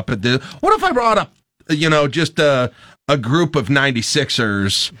show up at this? What if I brought up, just a group of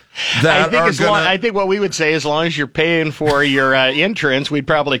 96ers that I think what we would say, as long as you're paying for your entrance, we'd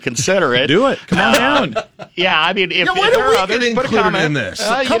probably consider it. Do it. Come on down. Yeah, I mean, if why there are don't we others, get put a included comment in this?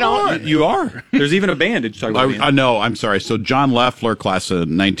 Come on. You are. There's even a band. Did you talk about No, I'm sorry. So John Leffler, class of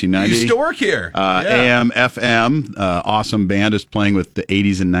 1990. Used to work here. AM, FM, awesome band, is playing with the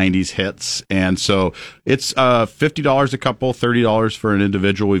 80s and 90s hits. And so it's $50 a couple, $30 for an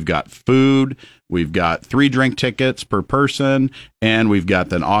individual. We've got food. We've got 3 drink tickets per person, and we've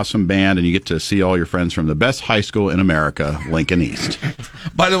got an awesome band, and you get to see all your friends from the best high school in America, Lincoln East.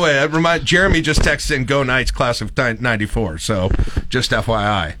 By the way, Jeremy just texted in "Go Knights, class of 94." So, just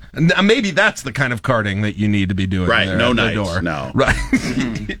FYI, maybe that's the kind of carding that you need to be doing. Right? There no at Knights. The door. No. Right.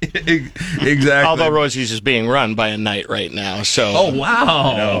 Exactly. Although Rosie's is being run by a Knight right now, so. Oh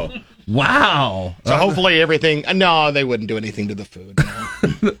wow. No. Wow. So hopefully everything. No, they wouldn't do anything to the food. No.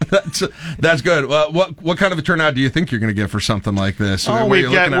 That's good. What kind of a turnout do you think you're going to get for something like this?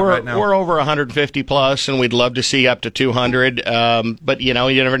 We're over 150 plus, and we'd love to see up to 200. But you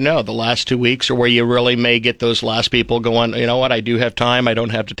never know. The last 2 weeks are where you really may get those last people going. You know what? I do have time. I don't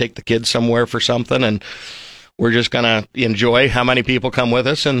have to take the kids somewhere for something, and we're just going to enjoy how many people come with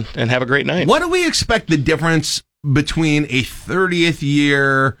us and have a great night. What do we expect the difference between a 30th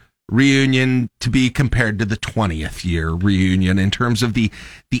year reunion to be compared to the 20th year reunion in terms of the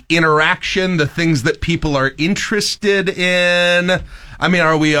interaction, the things that people are interested in? I mean,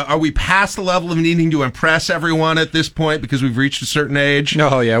 are we past the level of needing to impress everyone at this point because we've reached a certain age?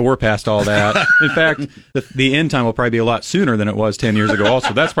 Oh, yeah, we're past all that. In fact, the end time will probably be a lot sooner than it was 10 years ago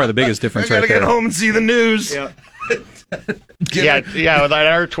also. That's probably the biggest difference right there. I gotta get home and see the news. Yeah. With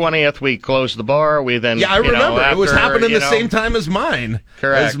our 20th, we closed the bar. We then, I remember it was happening the same time as mine.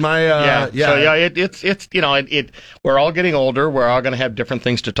 Correct. As my, So we're all getting older. We're all going to have different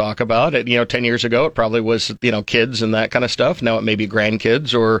things to talk about. 10 years ago, it probably was, kids and that kind of stuff. Now it may be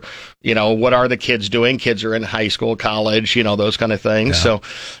grandkids or, what are the kids doing? Kids are in high school, college, those kind of things. Yeah. So,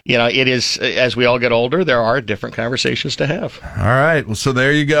 it is, as we all get older, there are different conversations to have. All right. Well, so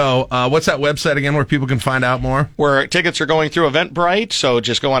there you go. What's that website again where people can find out more? Where tickets are going through Eventbrite, so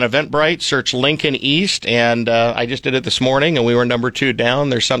just go on Eventbrite, search Lincoln East, and I just did it this morning, and we were number 2 down.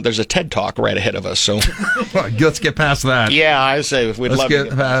 There's a TED Talk right ahead of us, so let's get past that. Yeah, I say we'd love to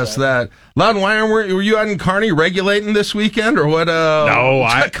get past that. Loudon, why were you out in Kearney regulating this weekend, or what? No,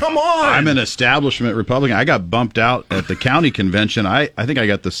 come on. I'm an establishment Republican. I got bumped out at the county convention. I think I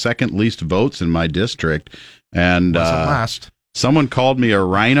got the second least votes in my district, and what's the last? Someone called me a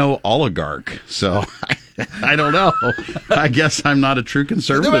rhino oligarch, so I don't know. I guess I'm not a true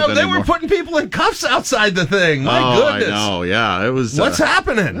conservative anymore. They were putting people in cuffs outside the thing. My goodness. I know, yeah. It was. What's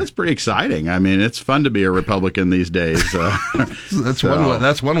happening? It's pretty exciting. I mean, it's fun to be a Republican these days. That's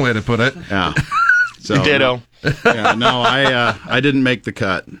one way to put it. Yeah. So, ditto. Yeah, no, I didn't make the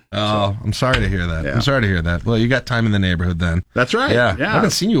cut. Oh, I'm sorry to hear that. Yeah. I'm sorry to hear that. Well, you got time in the neighborhood then. That's right. Yeah. I haven't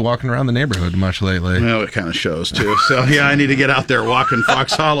seen you walking around the neighborhood much lately. Well, it kind of shows too. So yeah, I need to get out there walking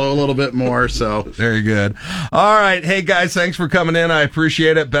Fox Hollow a little bit more. So very good. All right, hey guys, thanks for coming in. I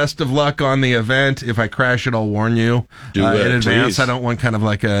appreciate it. Best of luck on the event. If I crash it, I'll warn you in advance. Please. I don't want kind of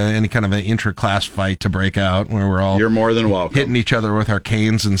like any kind of an intra-class fight to break out where we're all you're more than welcome hitting each other with our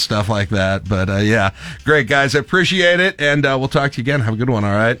canes and stuff like that. But yeah, great guys, I appreciate it. And we'll talk to you again. Have a good one,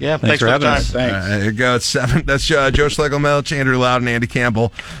 all right? Yeah, thanks for having us. Thanks. There you go. It's 7. That's Joe Schlegel-Milch, Andrew Loudon, and Andy Campbell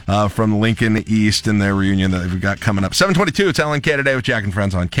from Lincoln East in their reunion that we've got coming up. 7:22, it's LNK Today with Jack and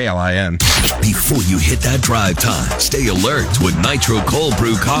Friends on KLIN. Before you hit that drive time, stay alert with Nitro Cold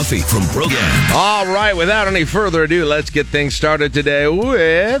Brew Coffee from Brogan. All right, without any further ado, let's get things started today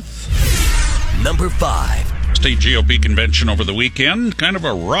with number 5. State GOP convention over the weekend, kind of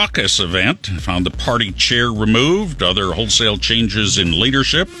a raucous event. Found the party chair removed, other wholesale changes in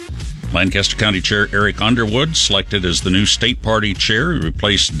leadership. Lancaster County Chair Eric Underwood selected as the new state party chair. He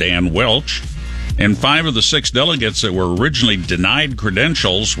replaced Dan Welch. And 5 of the 6 delegates that were originally denied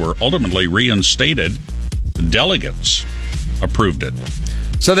credentials were ultimately reinstated. The delegates approved it.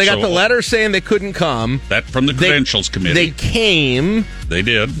 So they got the letter saying they couldn't come. That from the Credentials Committee. They came. They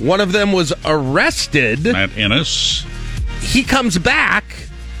did. One of them was arrested. Matt Ennis. He comes back.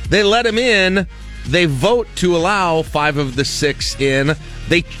 They let him in. They vote to allow 5 of the 6 in.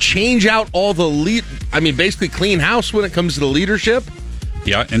 They change out all the basically clean house when it comes to the leadership.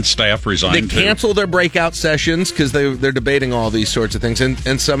 Yeah, and staff resigned. They cancel their breakout sessions because they're debating all these sorts of things.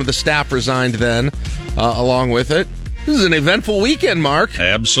 And some of the staff resigned then along with it. This is an eventful weekend, Mark.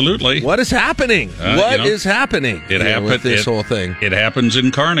 Absolutely. What is happening? What is happening? It happened with this whole thing. It happens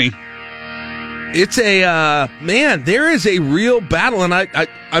in Kearney. It's a there is a real battle, and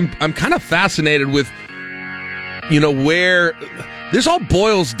I'm kind of fascinated with where this all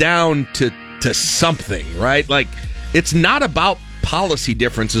boils down to something, right? Like it's not about policy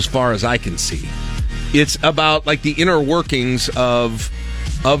difference as far as I can see. It's about like the inner workings of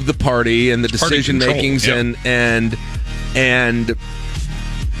the party and the decision makings and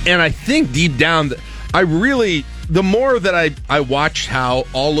I think deep down the more that I watched how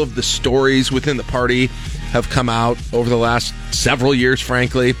all of the stories within the party have come out over the last several years,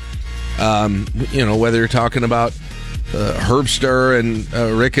 frankly, whether you're talking about Herbster and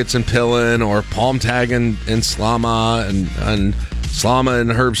Ricketts and Pillen or Palmtag and Slama and Slama and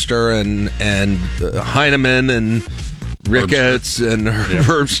Herbster and Heineman and Ricketts and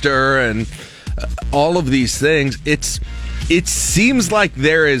Herbster and all of these things. It seems like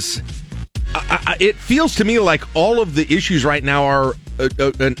there is. It feels to me like all of the issues right now are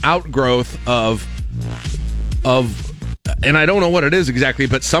an outgrowth of, and I don't know what it is exactly,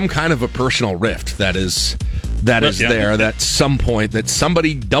 but some kind of a personal rift that is there. That some point that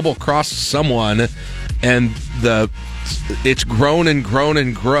somebody double crossed someone, and it's grown and grown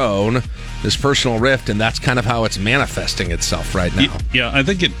and grown, this personal rift, and that's kind of how it's manifesting itself right now. Yeah, I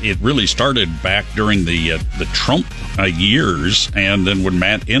think it really started back during the Trump years, and then when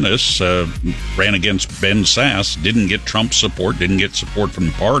Matt Innes ran against Ben Sasse, didn't get Trump support, didn't get support from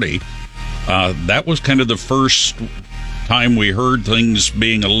the party. That was kind of the first time we heard things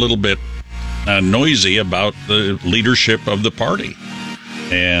being a little bit noisy about the leadership of the party.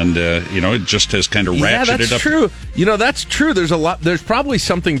 And, it just has kind of ratcheted up. Yeah, that's true. That's true. There's probably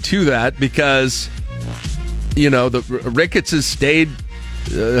something to that because, the Ricketts has stayed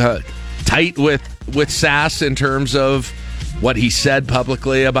tight with Sasse in terms of what he said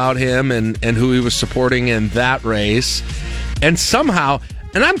publicly about him and who he was supporting in that race. And somehow,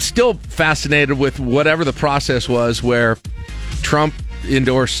 and I'm still fascinated with whatever the process was where Trump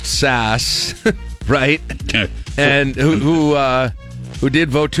endorsed Sasse, right? And who did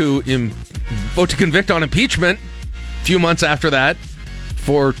vote to convict on impeachment a few months after that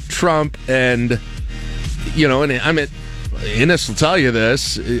for Trump, and Innes will tell you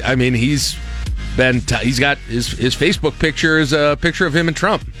this. I mean, he's got his Facebook picture is a picture of him and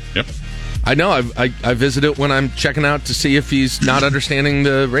Trump. Yep. I know. I visit it when I'm checking out to see if he's not understanding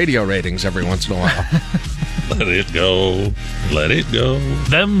the radio ratings every once in a while. Let it go. Let it go.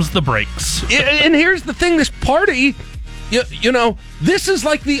 Them's the breaks. And here's the thing: this party. This is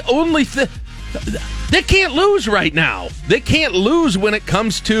like the only thing. They can't lose right now. They can't lose when it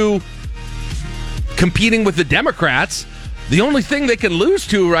comes to competing with the Democrats. The only thing they can lose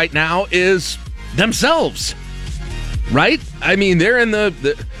to right now is themselves. Right? I mean, they're in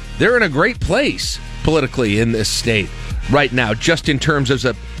a great place politically in this state right now, just in terms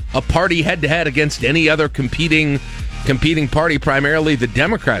of a party head-to-head against any other competing party, primarily the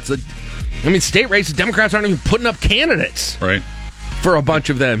Democrats. I mean, state races, Democrats aren't even putting up candidates, right, for a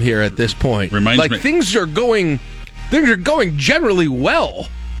bunch of them here at this point. Reminds me, things are going generally well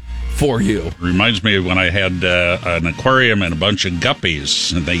for you. Reminds me of when I had an aquarium and a bunch of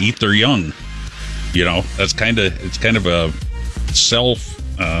guppies, and they eat their young. It's kind of a self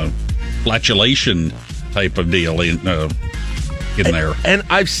flatulation type of deal in there. And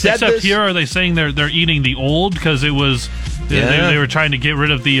I've said Except this. Here, are they saying they're eating the old because it was? They were trying to get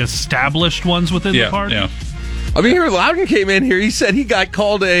rid of the established ones within the party? Yeah. I mean, here Loudon came in here. He said he got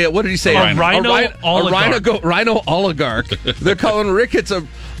called what did he say? A rhino oligarch. Rhino oligarch. They're calling Ricketts a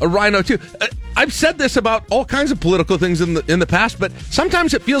rhino, too. I've said this about all kinds of political things in the past, but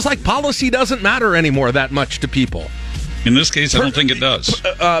sometimes it feels like policy doesn't matter anymore that much to people. In this case, I don't think it does.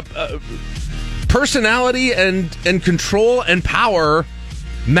 Personality and control and power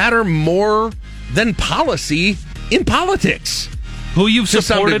matter more than policy in politics. Who you've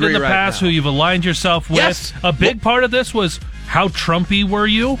supported in the past, who you've aligned yourself with. Yes. A big part of this was how Trumpy were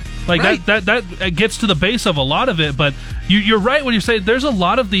you? That gets to the base of a lot of it, but you're right when you say there's a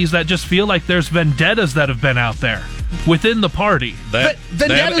lot of these that just feel like there's vendettas that have been out there within the party.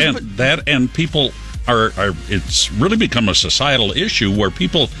 And people are it's really become a societal issue where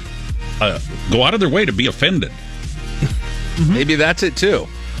people go out of their way to be offended. Maybe that's it too.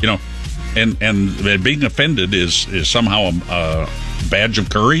 And being offended is somehow a badge of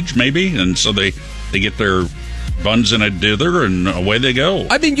courage, maybe, and so they get their buns in a dither and away they go.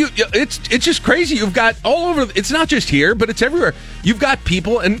 I mean, it's just crazy. You've got all over. It's not just here, but it's everywhere. You've got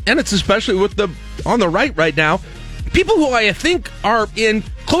people, and it's especially on the right now, people who I think are in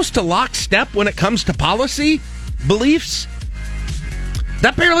close to lockstep when it comes to policy beliefs.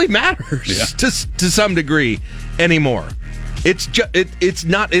 That barely matters to some degree anymore. It's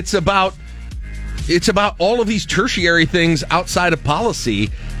about all of these tertiary things outside of policy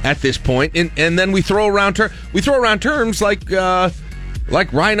at this point, and then we throw around terms like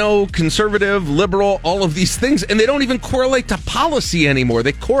rhino, conservative, liberal, all of these things, and they don't even correlate to policy anymore.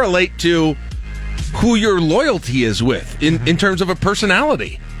 They correlate to who your loyalty is with in terms of a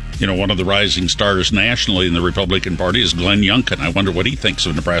personality. One of the rising stars nationally in the Republican Party is Glenn Youngkin. I wonder what he thinks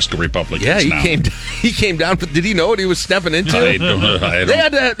of Nebraska Republicans. Yeah, now. He came down. Did he know what he was stepping into? I don't. They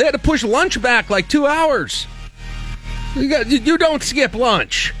had to push lunch back like 2 hours. You don't skip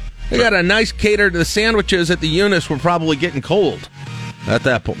lunch. They got a nice cater to the sandwiches at the Eunice were probably getting cold at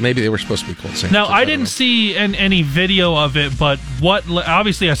that point. Maybe they were supposed to be cold sandwiches. Now, I didn't see any video of it, but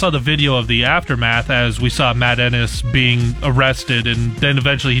obviously I saw the video of the aftermath as we saw Matt Innes being arrested, and then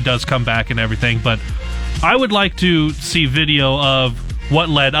eventually he does come back and everything. But I would like to see video of what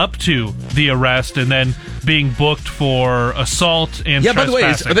led up to the arrest, and then being booked for assault and by the way,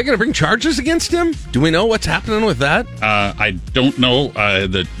 trespassing. are they going to bring charges against him? Do we know what's happening with that? I don't know.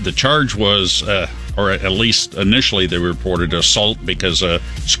 The charge was, or at least initially they reported assault because a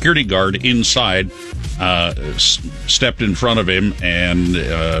security guard inside stepped in front of him, and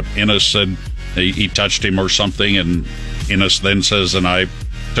Innes said he touched him or something, and Innes then says, and I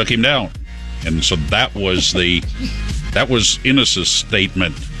took him down. And so that was Innes'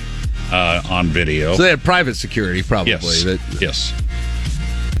 statement on video. So they had private security, probably. Yes.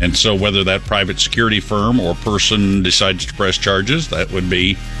 And so whether that private security firm or person decides to press charges, that would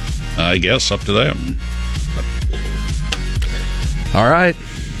be, I guess, up to them. All right.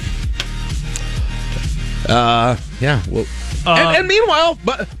 Yeah. Well, and meanwhile,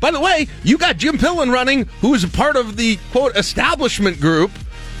 by the way, you got Jim Pillen running, who is a part of the, quote, establishment group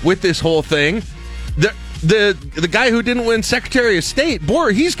with this whole thing. The guy who didn't win Secretary of State,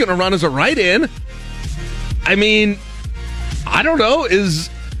 he's going to run as a write-in. I mean, I don't know. Is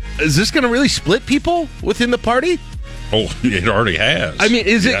this going to really split people within the party? Oh, it already has. I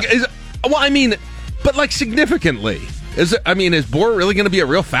mean, but like significantly. Is Bohr really going to be a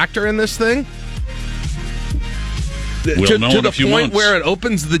real factor in this thing? We'll know in a few months. To the point where it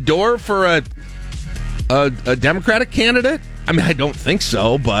opens the door for a Democratic candidate? I mean, I don't think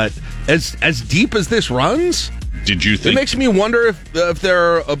so, but as deep as this runs, did you think it makes me wonder if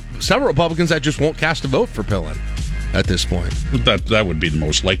there are several Republicans that just won't cast a vote for Pillen at this point? That would be the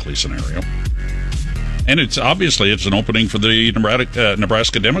most likely scenario. And it's an opening for the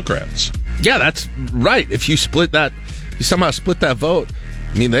Nebraska Democrats. Yeah, that's right. If you somehow split that vote,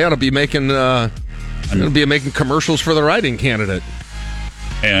 I mean, they ought to be making making commercials for the writing candidate.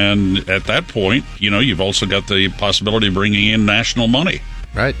 And at that point, you've also got the possibility of bringing in national money.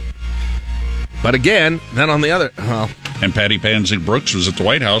 Right. But again, then on the other... And Patty Pansy Brooks was at the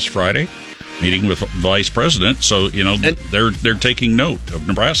White House Friday, meeting with Vice President. So, they're taking note of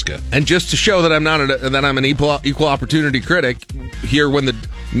Nebraska. And just to show that I'm an equal opportunity critic, here when the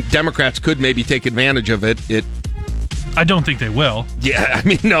Democrats could maybe take advantage of it, I don't think they will. Yeah, I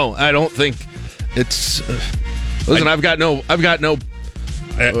mean, no, I don't think it's... listen, I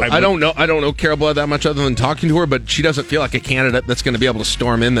don't know Carol Blood that much other than talking to her, but she doesn't feel like a candidate that's going to be able to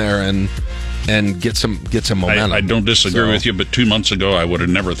storm in there and get some momentum. I don't disagree with you, but 2 months ago I would have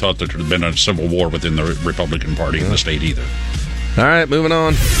never thought that there had been a civil war within the Republican Party in the state either. All right, moving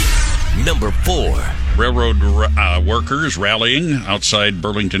on. Number 4. Railroad workers rallying outside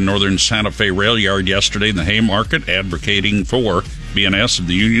Burlington Northern Santa Fe rail yard yesterday in the Haymarket, advocating for BNS and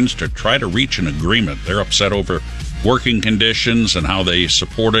the unions to try to reach an agreement. They're upset over working conditions and how they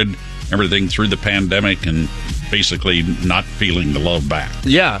supported everything through the pandemic and basically not feeling the love back.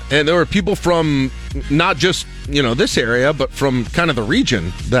 Yeah, and there were people from not just, this area, but from kind of the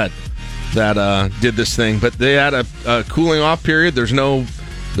region that did this thing. But they had a cooling off period. There's no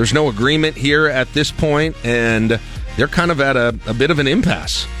agreement here at this point, and they're kind of at a bit of an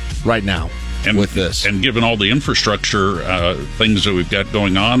impasse right now. With this. And given all the infrastructure things that we've got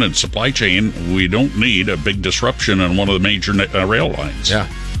going on and supply chain, we don't need a big disruption on one of the major rail lines. Yeah.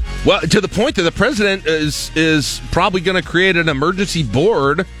 Well, to the point that the president is probably going to create an emergency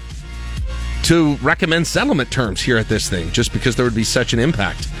board to recommend settlement terms here at this thing, just because there would be such an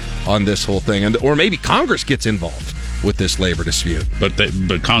impact on this whole thing. Or maybe Congress gets involved with this labor dispute. But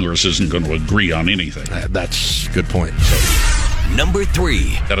Congress isn't going to agree on anything. That's a good point. Number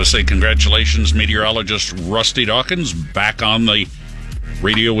 3. Gotta say congratulations, meteorologist Rusty Dawkins, back on the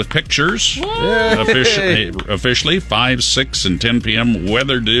radio with pictures. Officially 5, 6, and 10 p.m.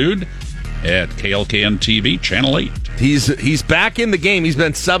 weather dude at KLKN TV, Channel 8. He's back in the game. He's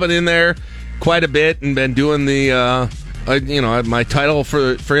been subbing in there quite a bit and been doing the... my title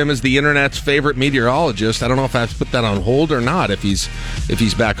for him is the internet's favorite meteorologist. I don't know if I have to put that on hold or not. If he's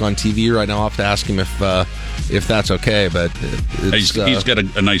back on TV right now, I'll have to ask him if that's okay. But he's got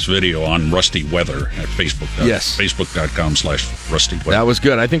a nice video on Rusty Weather at Facebook. Yes, Facebook.com/Rusty Weather. That was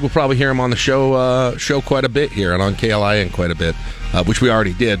good. I think we'll probably hear him on the show quite a bit here and on KLIN quite a bit, which we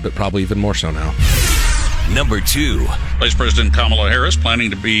already did, but probably even more so now. Number 2. Vice President Kamala Harris planning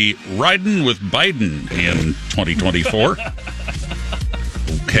to be riding with Biden in 2024.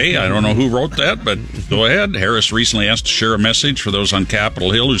 Okay, I don't know who wrote that, but go ahead. Harris recently asked to share a message for those on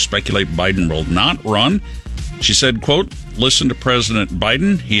Capitol Hill who speculate Biden will not run. She said, quote, "Listen to President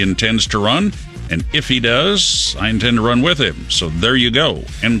Biden. He intends to run, and if he does, I intend to run with him. So there you go,"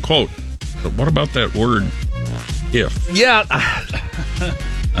 end quote. But what about that word, if? Yeah.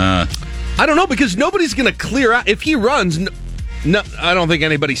 I don't know, because nobody's going to clear out. If he runs, no, I don't think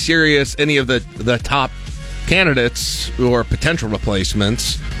anybody serious, any of the top candidates or potential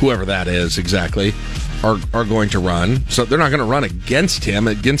replacements, whoever that is exactly, are going to run. So they're not going to run against him,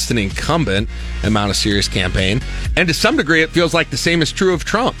 against an incumbent, and mount a serious campaign. And to some degree, it feels like the same is true of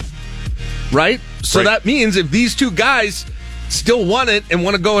Trump, right? So that means if these two guys still want it and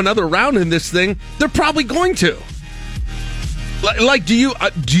want to go another round in this thing, they're probably going to. Like, do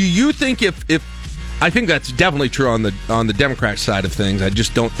you think if I think that's definitely true on the Democrat side of things. I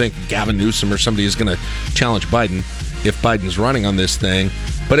just don't think Gavin Newsom or somebody is going to challenge Biden if Biden's running on this thing.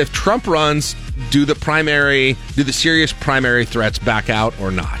 But if Trump runs, do the serious primary threats back out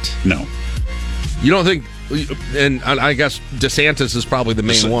or not? No. You don't think? And I guess DeSantis is probably the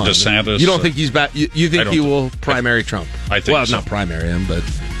main one. DeSantis. You don't think he's back? You think he will primary Trump? I think so. Not primary him, but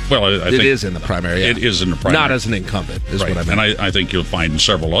I think it is in the primary. It is in the primary. Not as an incumbent, is what I mean. And I think you'll find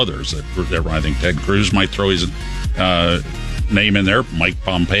several others that I think Ted Cruz might throw his name in there. Mike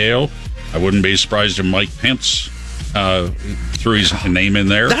Pompeo. I wouldn't be surprised if Mike Pence threw his name in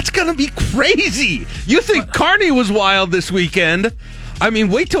there. That's going to be crazy. You think Carney was wild this weekend? I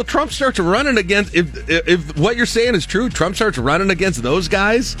mean, wait till Trump starts running against. If what you're saying is true, Trump starts running against those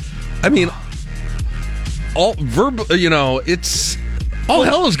guys. I mean, it's all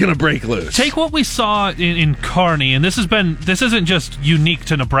hell is going to break loose. Take what we saw in Carney, and this isn't just unique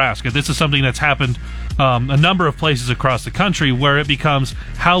to Nebraska. This is something that's happened a number of places across the country, where it becomes,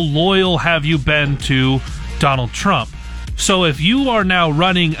 how loyal have you been to Donald Trump? So if you are now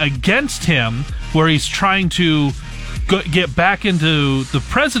running against him, where he's trying to get back into the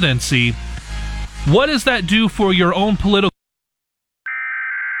presidency, what does that do for your own political?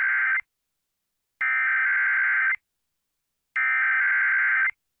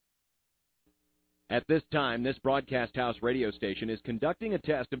 At this time, this broadcast house radio station is conducting a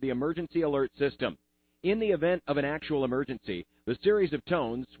test of the emergency alert system. In the event of an actual emergency, the series of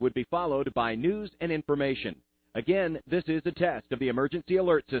tones would be followed by news and information. Again, this is a test of the emergency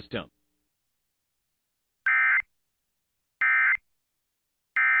alert system.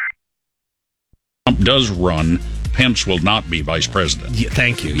 Trump does run, Pence will not be vice president. Yeah,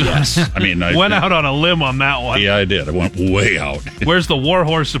 thank you. Yes. I mean, I went out on a limb on that one. Yeah, I did. I went way out. Where's the war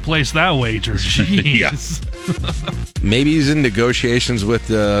horse to place that wager? Jeez. Maybe he's in negotiations with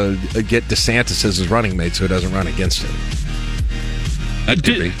get DeSantis as his running mate so he doesn't run against him.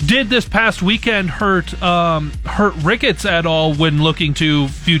 Did this past weekend hurt Ricketts at all when looking to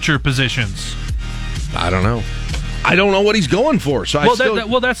future positions? I don't know. I don't know what he's going for. So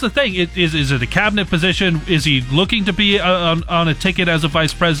that's the thing. Is it a cabinet position? Is he looking to be on a ticket as a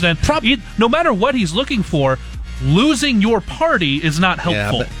vice president? No matter what he's looking for, losing your party is not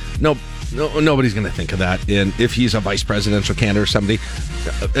helpful. Yeah, but nobody's going to think of that. And if he's a vice presidential candidate or somebody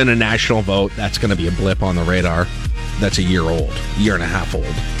in a national vote, that's going to be a blip on the radar. That's a year and a half old.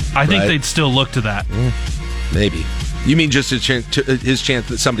 I think they'd still look to that. Maybe. You mean just his chance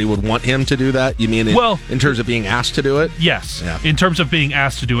that somebody would want him to do that? You mean in terms of being asked to do it? Yes. Yeah. In terms of being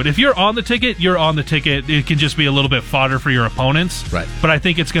asked to do it. If you're on the ticket, you're on the ticket. It can just be a little bit fodder for your opponents. Right. But I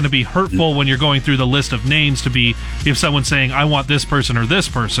think it's going to be hurtful when you're going through the list of names to be, if someone's saying, I want this person or this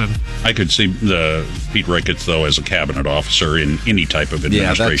person. I could see Pete Ricketts, though, as a cabinet officer in any type of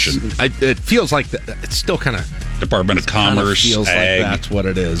administration. Yeah, it feels like it's still kind of... Department of Commerce, feels ag, like that's what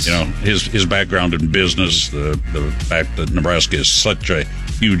it is. You know, his background in business, the fact that Nebraska is such a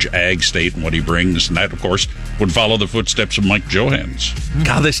huge ag state and what he brings, and that, of course, would follow the footsteps of Mike Johans.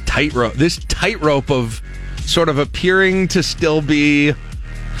 God, this tightrope of sort of appearing to still be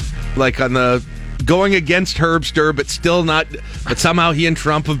like on the going against Herbster, but still not. But somehow he and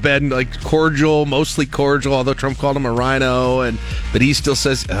Trump have been like mostly cordial. Although Trump called him a rhino, but he still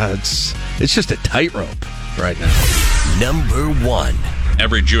says it's just a tightrope right now. Number 1.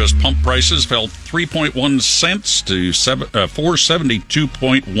 Average U.S. pump prices fell 3.1 cents to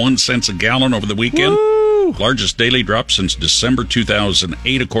 472.1 cents a gallon over the weekend. Woo! Largest daily drop since December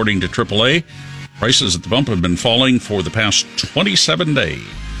 2008, according to AAA. Prices at the pump have been falling for the past 27 days.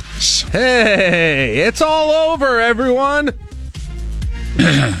 Hey, it's all over, everyone.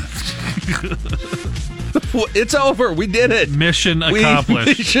 It's over. We did it. Mission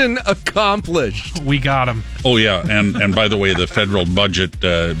accomplished. Mission accomplished. We got him. Oh, yeah. And by the way, the federal budget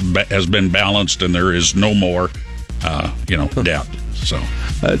has been balanced, and there is no more, debt. So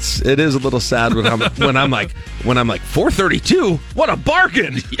it is a little sad when I'm like 432. What a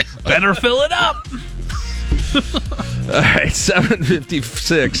bargain! Yeah. Better fill it up. All right,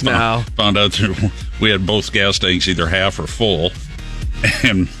 7:56 now. Found out we had both gas tanks either half or full.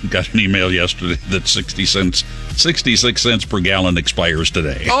 And got an email yesterday that 66 cents per gallon expires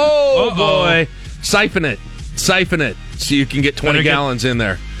today. Oh, boy. Siphon it. So you can get 20 gallons in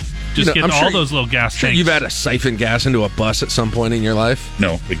there. Just get I'm all sure those little gas sure tanks. You've had to siphon gas into a bus at some point in your life?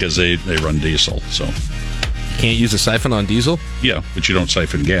 No, because they run diesel, so. Can't use a siphon on diesel? Yeah, but you don't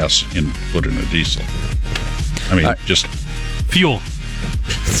siphon gas and put in a diesel. I mean, just fuel.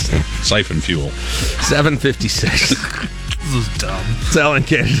 Siphon fuel. 756. This is dumb. It's Alan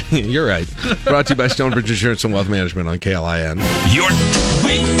Kennedy. You're right. Brought to you by Stonebridge Insurance and Wealth Management on KLIN.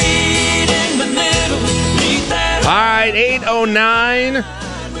 All right, 8:09.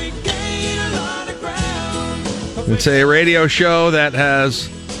 It's a radio show that has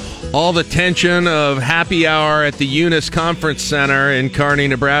all the tension of happy hour at the Eunice Conference Center in Kearney,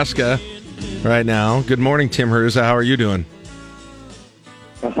 Nebraska right now. Good morning, Tim Herza. How are you doing?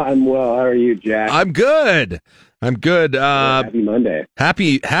 I'm well. How are you, Jack? I'm good. Happy Monday.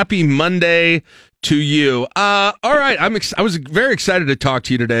 Happy Monday to you. All right. I was very excited to talk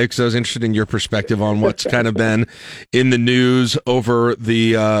to you today because I was interested in your perspective on what's kind of been in the news over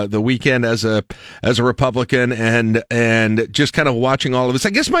the weekend as a Republican and just kind of watching all of this.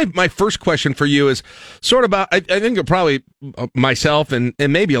 I guess my first question for you is sort of about, I think probably myself and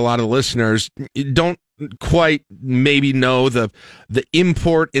maybe a lot of listeners don't quite maybe know the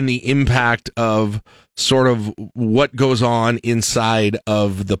import and the impact of sort of what goes on inside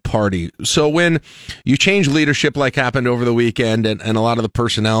of the party. So when you change leadership like happened over the weekend and a lot of the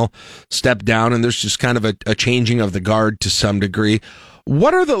personnel step down and there's just kind of a changing of the guard to some degree,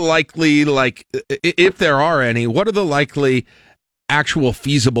 what are the likely, if there are any, what are the likely actual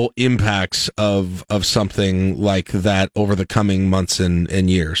feasible impacts of something like that over the coming months and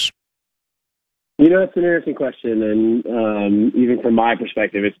years? You know, it's an interesting question, and even from my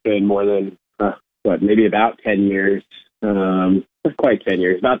perspective, it's been more than, maybe about 10 years, not quite 10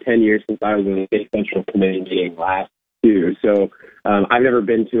 years, about 10 years since I was in a state central committee meeting last too. So I've never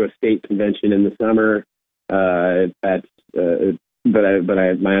been to a state convention in the summer. My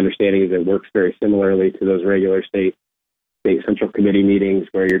understanding is it works very similarly to those regular state central committee meetings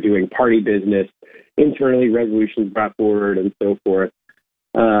where you're doing party business, internally resolutions brought forward, and so forth.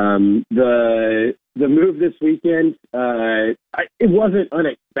 The move this weekend, it wasn't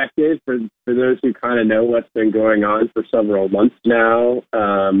unexpected for those who kind of know what's been going on for several months now,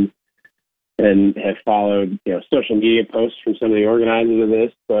 and have followed, social media posts from some of the organizers of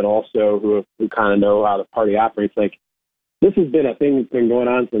this, but also who kind of know how the party operates. Like, this has been a thing that's been going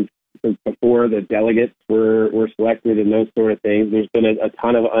on since before the delegates were selected and those sort of things. There's been a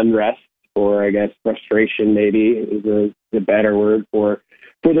ton of unrest, or I guess frustration maybe is the better word for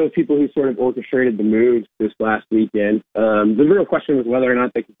those people who sort of orchestrated the moves this last weekend. The real question was whether or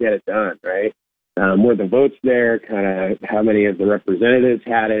not they could get it done, right? Were the votes there, kind of how many of the representatives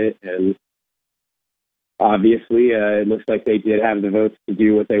had it, and obviously it looks like they did have the votes to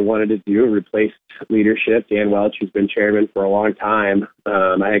do what they wanted to do, replace leadership. Dan Welch, who's been chairman for a long time.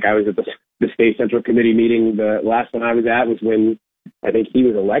 I think I was at the state central committee meeting. The last one I was at was when I think he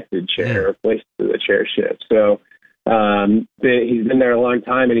was elected chair, replaced the chairship. So he's been there a long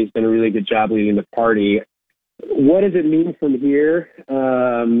time, and he's done a really good job leading the party. What does it mean from here?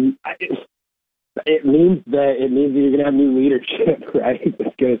 It means that you're going to have new leadership, right?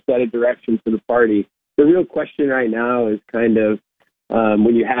 That's going to set a direction for the party. The real question right now is kind of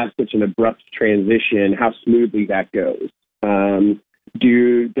when you have such an abrupt transition, how smoothly that goes.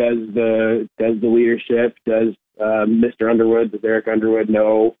 Does the leadership, does Mr. Underwood, does Eric Underwood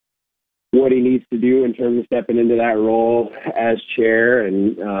know what he needs to do in terms of stepping into that role as chair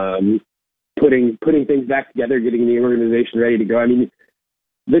and putting things back together, getting the organization ready to go? I mean,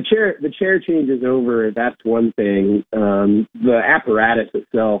 the chair change is over. That's one thing. The apparatus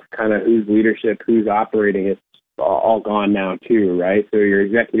itself, kind of whose leadership, who's operating, it's all gone now too, right? So your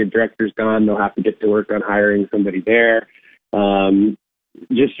executive director's gone. They'll have to get to work on hiring somebody there.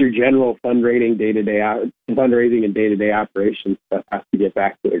 Just your general fundraising and day-to-day operations stuff has to get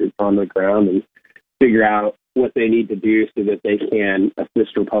back to on the ground and figure out what they need to do so that they can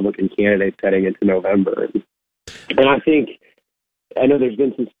assist Republican candidates heading into November. And I know there's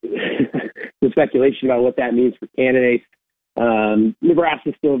been some speculation about what that means for candidates.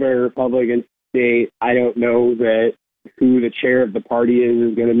 Nebraska's still a very Republican state. I don't know that who the chair of the party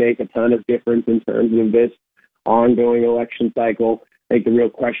is going to make a ton of difference in terms of this ongoing election cycle. I think the real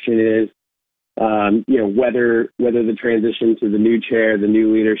question is, whether the transition to the new chair, the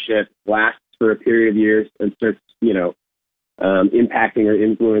new leadership lasts for a period of years and starts, impacting or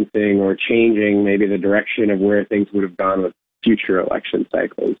influencing or changing maybe the direction of where things would have gone with future election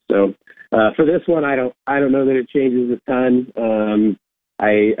cycles. So for this one, I don't know that it changes a ton.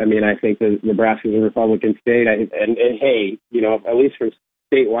 I think that Nebraska is a Republican state, and hey, at least for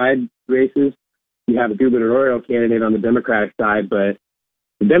statewide races, you have a gubernatorial candidate on the Democratic side, but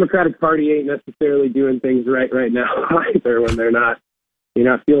the Democratic Party ain't necessarily doing things right now either when you're not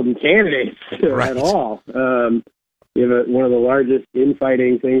fielding candidates at all. You have one of the largest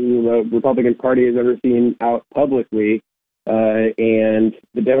infighting things the Republican Party has ever seen out publicly, and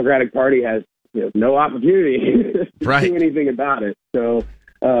the Democratic Party has no opportunity to do anything about it. So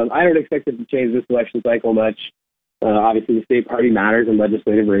I don't expect it to change this election cycle much. Obviously, the state party matters in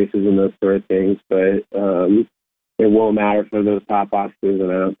legislative races and those sort of things, but it won't matter for those top offices,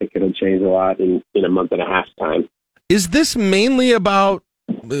 and I don't think it'll change a lot in a month and a half's time. Is this mainly about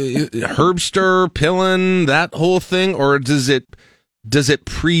Herbster, Pillen, that whole thing, or does it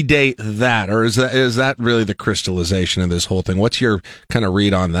predate that, or is that really the crystallization of this whole thing? What's your kind of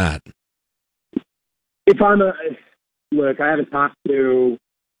read on that? I haven't talked to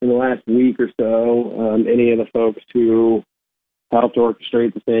in the last week or so any of the folks who helped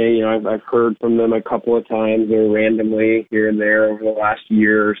orchestrate the thing. I've heard from them a couple of times, or randomly here and there over the last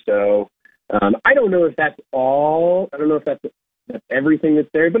year or so. I don't know if that's all. I don't know if that's everything that's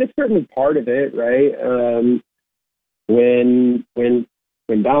there, but it's certainly part of it, right? When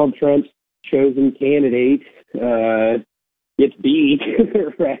Donald Trump's chosen candidate gets beat,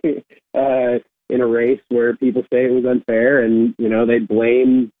 right, in a race where people say it was unfair, and they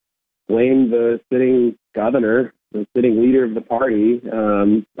blame the sitting governor, the sitting leader of the party,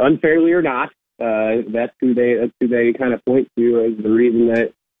 unfairly or not. That's who they kind of point to as the reason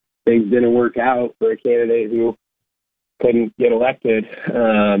that things didn't work out for a candidate who couldn't get elected.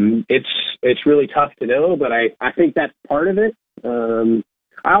 It's really tough to know, but I think that's part of it. I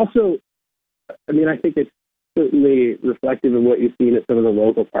think it's certainly reflective of what you've seen at some of the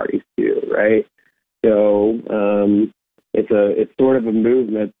local parties too, right? So it's sort of a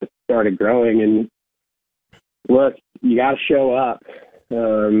movement that started growing, and look, you got to show up,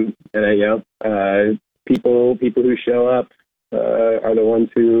 and people who show up are the ones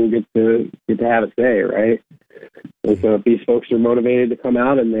who get to have a say, right? And so if these folks are motivated to come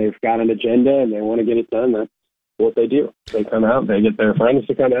out and they've got an agenda and they want to get it done, that's what they do. They come out, they get their friends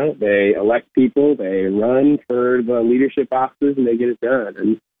to come out, they elect people, they run for the leadership offices, and they get it done.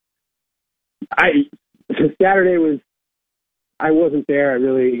 And Saturday I wasn't there. I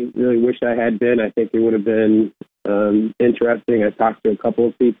really, really wish I had been. I think it would have been interesting. I talked to a couple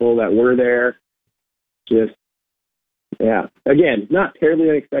of people that were there. Just, yeah. Again, not terribly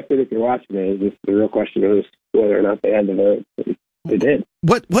unexpected if you're watching it. Just the real question is whether or not they had the vote. They did.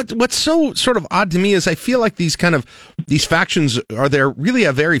 What's so sort of odd to me is I feel like these factions there really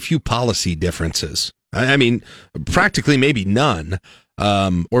have very few policy differences. I mean, practically maybe none,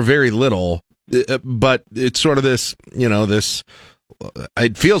 or very little. But it's sort of this,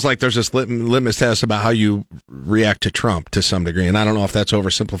 it feels like there's this litmus test about how you react to Trump to some degree. And I don't know if that's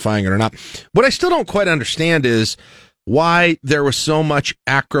oversimplifying it or not. What I still don't quite understand is why there was so much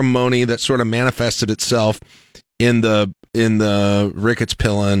acrimony that sort of manifested itself in the Ricketts,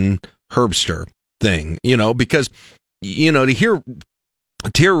 Pillen, Herbster thing, because, to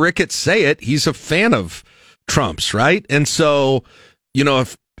hear Ricketts say it, he's a fan of Trump's, right? And so,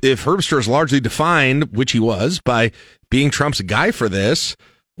 if Herbster is largely defined, which he was, by being Trump's guy for this,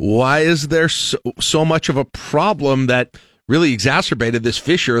 why is there so much of a problem that really exacerbated this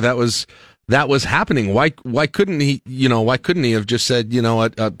fissure that was happening? Why couldn't he have just said,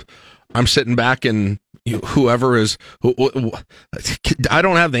 I'm sitting back and whoever is, I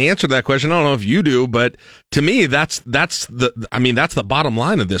don't have the answer to that question. I don't know if you do, but to me, that's the bottom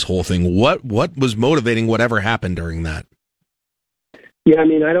line of this whole thing. What was motivating whatever happened during that? Yeah,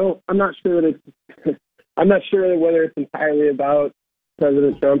 I'm not sure that whether it's entirely about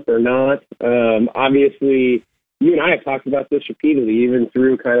President Trump or not. Obviously, you and I have talked about this repeatedly, even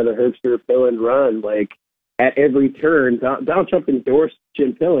through kind of the Herbster-Pillen run. Like, at every turn, Donald Trump endorsed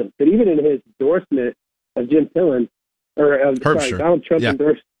Jim Pillen, but even in his endorsement of Jim Pillen, Donald Trump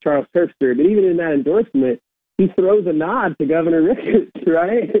endorsed Charles Herbster, but even in that endorsement, he throws a nod to Governor Ricketts,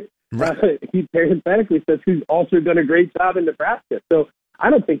 right? He parenthetically says, who's also done a great job in Nebraska. So I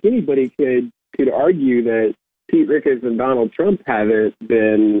don't think anybody could argue that Pete Ricketts and Donald Trump haven't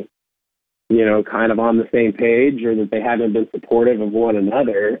been, kind of on the same page, or that they haven't been supportive of one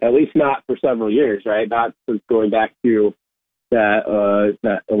another, at least not for several years, right? Not since going back to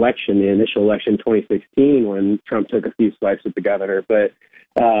that election, the initial election, 2016, when Trump took a few swipes at the governor. But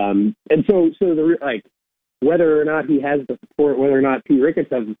whether or not he has the support, whether or not Pete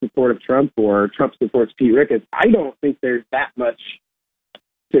Ricketts has the support of Trump or Trump supports Pete Ricketts, I don't think there's that much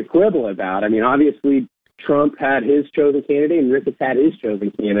to quibble about. Obviously, Trump had his chosen candidate and Ricketts had his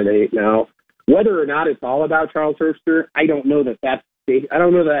chosen candidate. Now, whether or not it's all about Charles Herbster, I don't know that that's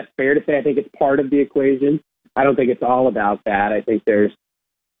fair to say. I think it's part of the equation. I don't think it's all about that. I think there's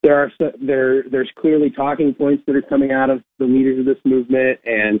there's clearly talking points that are coming out of the leaders of this movement,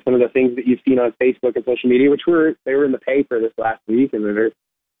 and some of the things that you've seen on Facebook and social media, they were in the paper this last week, and they're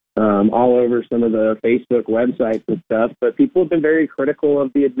all over some of the Facebook websites and stuff. But people have been very critical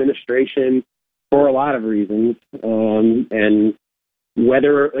of the administration for a lot of reasons, and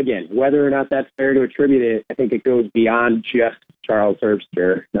whether or not that's fair to attribute it, I think it goes beyond just Charles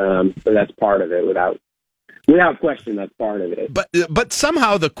Herbster. So that's part of it, without question, that's part of it. But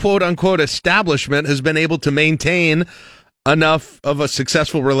somehow the quote-unquote establishment has been able to maintain enough of a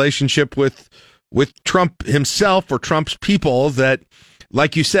successful relationship with Trump himself or Trump's people that,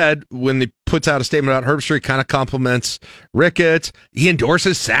 like you said, when he puts out a statement about Herbster, he kind of compliments Ricketts. He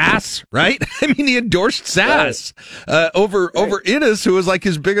endorses Sass, right? I mean, he endorsed Sass over Innes, who was like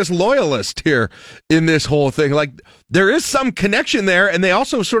his biggest loyalist here in this whole thing. Like, there is some connection there, and they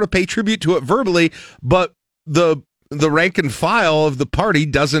also sort of pay tribute to it verbally, but the rank and file of the party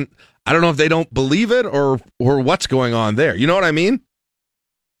doesn't. I don't know if they don't believe it or what's going on there. You know what I mean?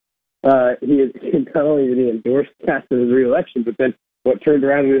 He not only did he endorse Sass in his reelection, but then what turned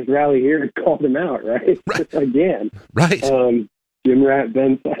around in his rally here and called him out, right? Again. Right. Jim Rat,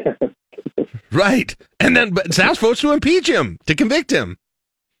 Ben Sass. Right. And then but Sass votes to impeach him, to convict him.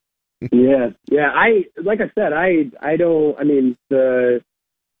 Yeah.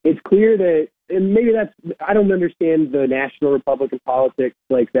 It's clear that, and maybe I don't understand the national Republican politics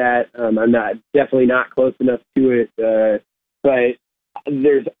like that. I'm definitely not close enough to it. But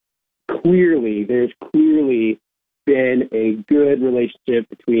there's clearly been a good relationship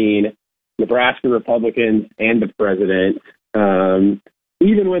between Nebraska Republicans and the president,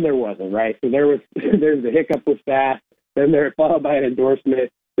 even when there wasn't, right? So there's the hiccup with Sass, then they're followed by an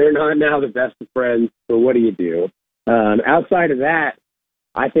endorsement. They're not now the best of friends, so what do you do? Outside of that,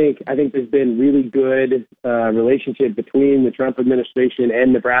 I think there's been really good relationship between the Trump administration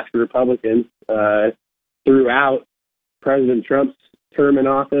and Nebraska Republicans throughout President Trump's term in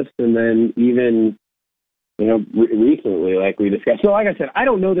office, and then even recently, like we discussed. So like I said, I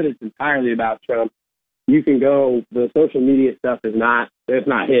don't know that it's entirely about Trump. You can go, the social media stuff it's not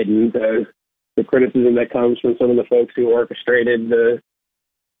hidden. The criticism that comes from some of the folks who orchestrated the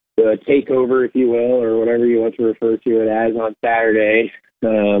takeover, if you will, or whatever you want to refer to it as on Saturday.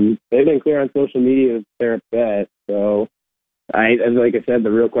 They've been clear on social media that they're upset. So like I said,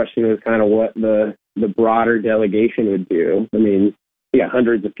 the real question is kind of what the broader delegation would do. I mean, you got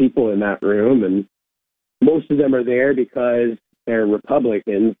hundreds of people in that room, and most of them are there because they're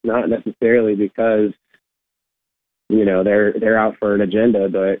Republicans, not necessarily because, they're out for an agenda,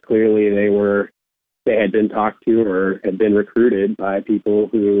 but clearly they had been talked to or had been recruited by people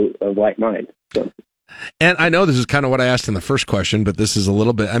who of like mind. So. And I know this is kind of what I asked in the first question, but this is a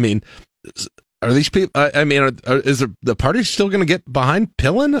little bit, I mean, are these people, is the party still going to get behind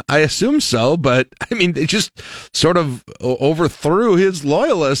Pillen? I assume so, but I mean, they just sort of overthrew his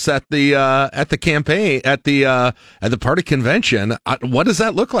loyalists at the campaign, at the party convention. What does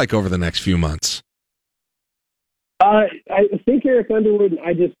that look like over the next few months? I think Eric Underwood,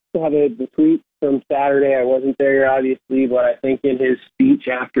 I just saw the tweet from Saturday. I wasn't there, obviously, but I think in his speech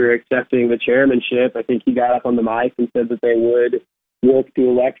after accepting the chairmanship, I think he got up on the mic and said that they would work to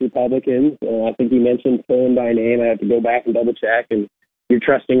elect Republicans. I think he mentioned Pillen by name. I have to go back and double check, and you're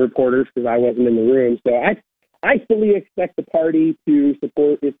trusting reporters because I wasn't in the room. So I fully expect the party to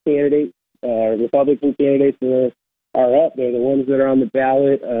support its candidates. Republican candidates are up. They're the ones that are on the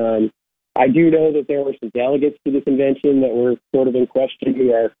ballot. I do know that there were some delegates to the convention that were sort of in question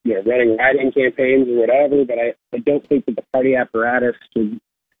who are running write-in campaigns or whatever, but I don't think that the party apparatus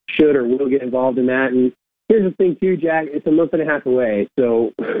should or will get involved in that. And here's the thing, too, Jack. It's a month and a half away,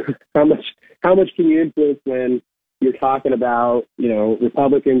 so how much can you influence when you're talking about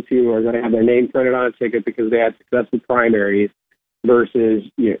Republicans who are going to have their name printed on a ticket because they had successful primaries versus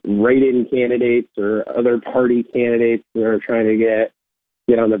write-in candidates or other party candidates that are trying to get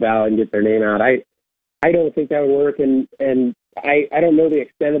on the ballot and get their name out. I don't think that would work, and I don't know the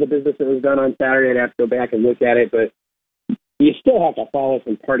extent of the business that was done on Saturday. I'd have to go back and look at it, but you still have to follow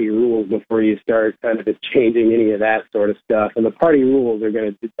some party rules before you start kind of just changing any of that sort of stuff. And the party rules are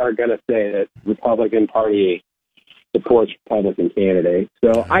going to say that Republican Party supports Republican candidates.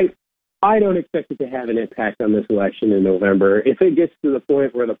 So I don't expect it to have an impact on this election in November. If it gets to the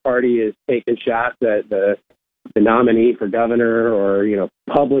point where the party is taking shots at the nominee for governor or,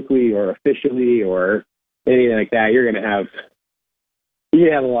 publicly or officially or anything like that, you're going to have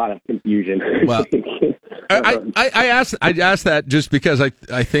a lot of confusion. Well, I asked that just because I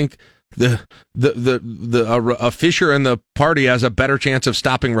think a fissure in the party has a better chance of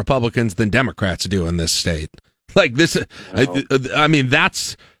stopping Republicans than Democrats do in this state. Like this, I mean,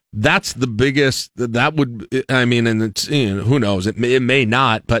 that's that's the biggest. That would, I mean, and it's, who knows? It may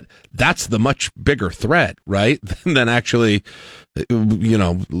not, but that's the much bigger threat, right? Than actually,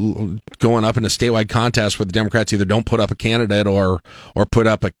 going up in a statewide contest where the Democrats either don't put up a candidate or put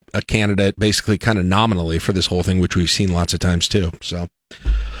up a candidate basically kind of nominally for this whole thing, which we've seen lots of times too. So,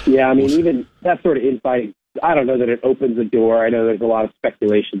 yeah, I mean, even that sort of infighting, I don't know that it opens the door. I know there's a lot of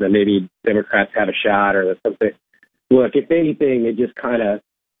speculation that maybe Democrats have a shot or that something. Look, if anything, it just kind of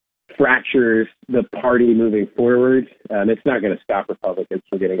fractures the party moving forward. It's not going to stop Republicans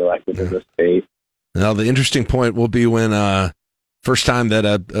from getting elected in this state. Now, the interesting point will be when first time that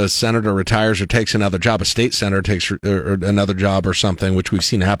a senator retires or takes another job, a state senator takes or another job or something, which we've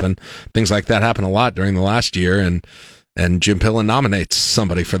seen happen. Things like that happen a lot during the last year, and Jim Pillen nominates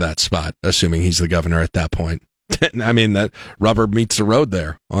somebody for that spot, assuming he's the governor at that point. I mean, that rubber meets the road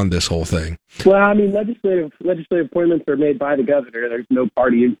there on this whole thing. Well, I mean, legislative appointments are made by the governor. There's no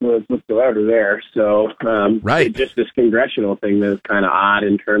party influence whatsoever there. So, right. It's just this congressional thing that's kind of odd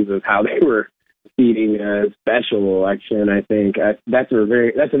in terms of how they were seating a special election. I think that's a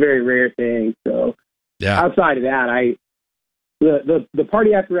very rare thing. So, yeah. Outside of that, the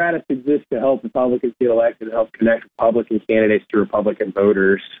party apparatus exists to help Republicans get elected, to help connect Republican candidates to Republican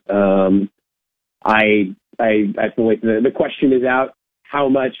voters. I feel like the question is out: how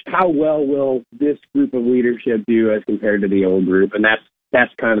well will this group of leadership do as compared to the old group? And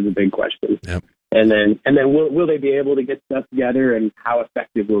that's kind of the big question. Yep. And then will they be able to get stuff together, and how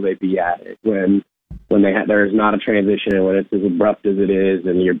effective will they be at it when there's not a transition, and when it's as abrupt as it is,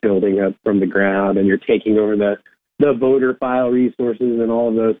 and you're building up from the ground, and you're taking over the voter file resources and all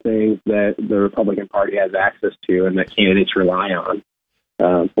of those things that the Republican Party has access to and that candidates rely on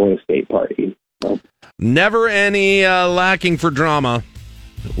for the state party. So. Never any lacking for drama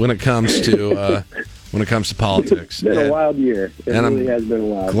when it comes to politics. It's been a wild year. It and really has been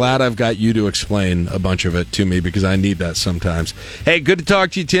wild. Glad I've got you to explain a bunch of it to me because I need that sometimes. Hey, good to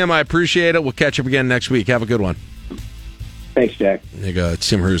talk to you, Tim. I appreciate it. We'll catch up again next week. Have a good one. Thanks, Jack. There you go. It's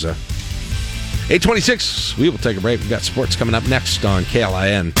Tim Hruza. 8:26. We will take a break. We've got sports coming up next on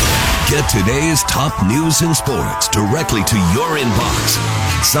KLIN. Get today's top news and sports directly to your inbox.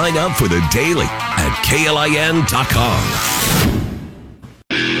 Sign up for the Daily at KLIN.com.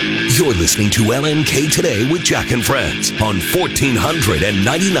 You're listening to LNK Today with Jack and Friends on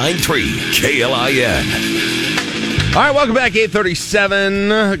 1499.3 KLIN. All right, welcome back,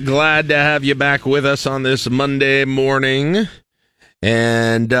 8:37. Glad to have you back with us on this Monday morning.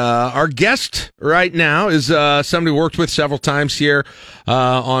 And our guest right now is somebody we worked with several times here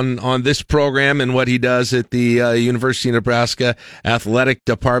on this program and what he does at the University of Nebraska Athletic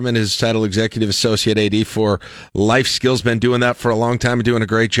Department. His title Executive Associate AD for Life Skills. Been doing that for a long time and doing a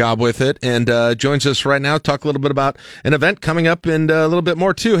great job with it. And joins us right now to talk a little bit about an event coming up and a little bit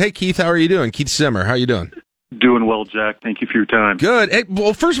more, too. Hey, Keith, how are you doing? Keith Zimmer, how are you doing? Doing well, Jack. Thank you for your time. Good. Hey,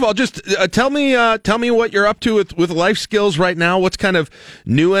 well, first of all, just tell me what you're up to with Life Skills right now. What's kind of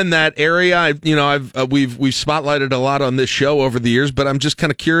new in that area? We've spotlighted a lot on this show over the years, but I'm just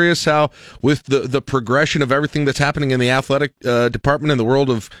kind of curious how, with the progression of everything that's happening in the athletic department in the world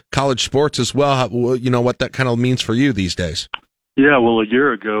of college sports as well, what that kind of means for you these days. Yeah, well, a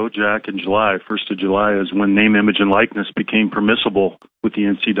year ago, Jack, in July, 1st of July, is when name, image, and likeness became permissible with the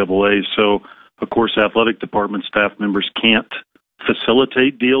NCAA. So, of course, athletic department staff members can't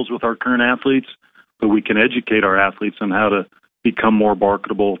facilitate deals with our current athletes, but we can educate our athletes on how to become more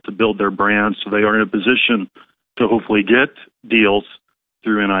marketable, to build their brands so they are in a position to hopefully get deals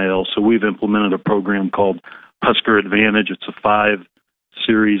through NIL. So we've implemented a program called Husker Advantage. It's a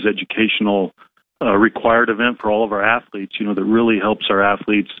 5-series educational required event for all of our athletes, that really helps our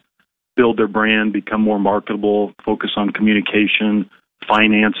athletes build their brand, become more marketable, focus on communication,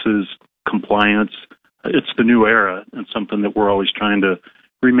 finances, compliance. It's the new era and something that we're always trying to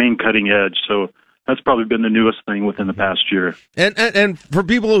remain cutting edge. So that's probably been the newest thing within the past year. And for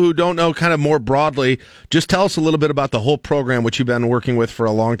people who don't know kind of more broadly, just tell us a little bit about the whole program, which you've been working with for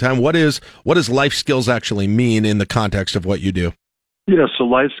a long time. What does Life Skills actually mean in the context of what you do? Yeah, so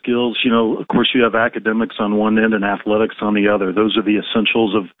Life Skills, of course you have academics on one end and athletics on the other. Those are the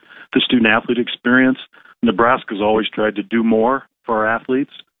essentials of the student-athlete experience. Nebraska's always tried to do more for our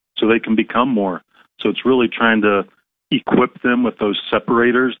athletes so they can become more. So it's really trying to equip them with those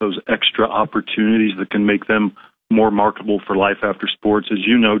separators, those extra opportunities that can make them more marketable for life after sports. As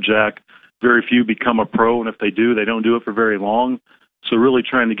you know, Jack, very few become a pro, and if they do, they don't do it for very long. So really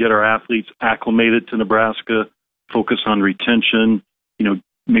trying to get our athletes acclimated to Nebraska, focus on retention,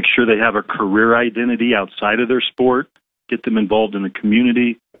 make sure they have a career identity outside of their sport, get them involved in the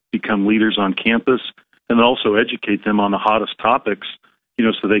community, become leaders on campus, and also educate them on the hottest topics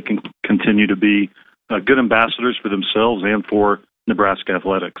so they can continue to be good ambassadors for themselves and for Nebraska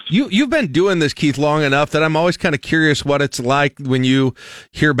athletics. You've been doing this, Keith, long enough that I'm always kind of curious what it's like when you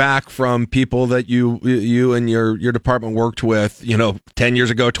hear back from people that you and your department worked with, 10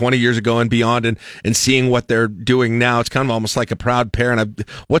 years ago, 20 years ago and beyond, and seeing what they're doing now. It's kind of almost like a proud parent.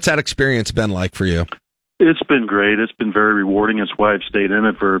 What's that experience been like for you? It's been great. It's been very rewarding. That's why I've stayed in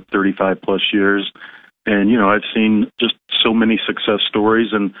it for 35 plus years. And, I've seen just so many success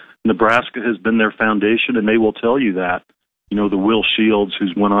stories, and Nebraska has been their foundation, and they will tell you that. The Will Shields,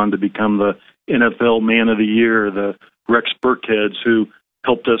 who's went on to become the NFL Man of the Year, the Rex Burkheads, who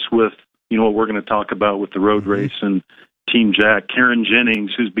helped us with, what we're going to talk about with the road race and Team Jack, Karen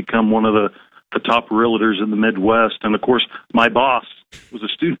Jennings, who's become one of the top realtors in the Midwest. And, of course, my boss was a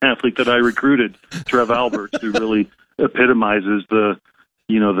student athlete that I recruited, Trev Alberts, who really epitomizes the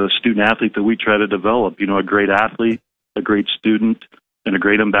student athlete that we try to develop, a great athlete, a great student, and a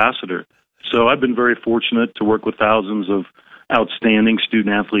great ambassador. So I've been very fortunate to work with thousands of outstanding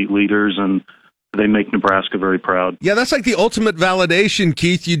student athlete leaders, and they make Nebraska very proud. Yeah, that's like the ultimate validation,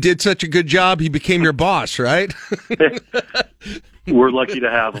 Keith. You did such a good job, he became your boss, right? We're lucky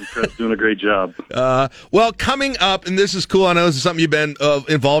to have him. Trev's doing a great job. Well, coming up, and this is cool, I know this is something you've been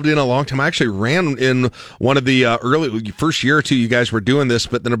involved in a long time. I actually ran in one of the first year or two you guys were doing this,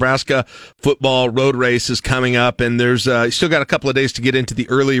 but the Nebraska football road race is coming up, and there's you still got a couple of days to get into the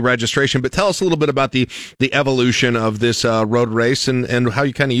early registration, but tell us a little bit about the evolution of this road race and how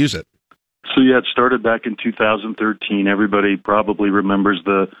you kind of use it. So, it started back in 2013. Everybody probably remembers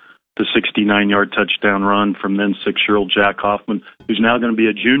the 69-yard touchdown run from then 6-year-old Jack Hoffman, who's now going to be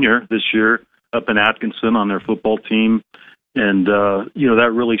a junior this year up in Atkinson on their football team. And,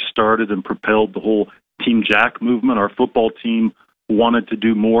 that really started and propelled the whole Team Jack movement. Our football team wanted to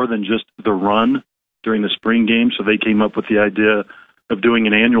do more than just the run during the spring game, so they came up with the idea of doing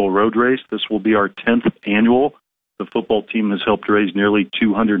an annual road race. This will be our 10th annual. The football team has helped raise nearly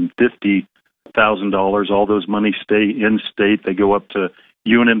 $250,000. All those monies stay in state. They go up to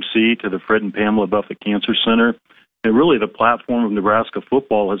UNMC, to the Fred and Pamela Buffett Cancer Center. And really the platform of Nebraska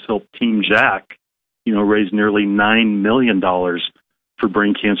football has helped Team Jack, raise nearly $9 million for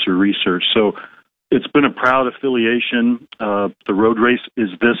brain cancer research. So it's been a proud affiliation. The road race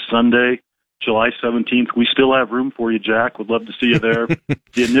is this Sunday, July 17th. We still have room for you, Jack. Would love to see you there.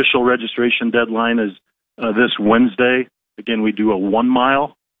 The initial registration deadline is this Wednesday. Again, we do a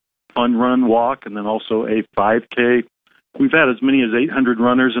 1-mile fun run walk and then also a 5K. We've had as many as 800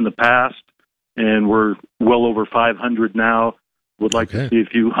 runners in the past, and we're well over 500 now. Would like to see a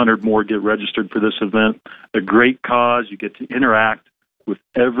few hundred more get registered for this event. A great cause. You get to interact with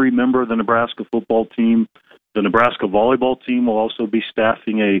every member of the Nebraska football team. The Nebraska volleyball team will also be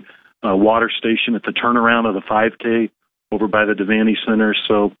staffing a water station at the turnaround of the 5K over by the Devaney Center.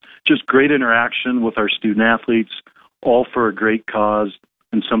 So just great interaction with our student athletes, all for a great cause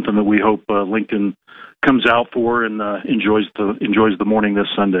and something that we hope Lincoln comes out for and enjoys the morning this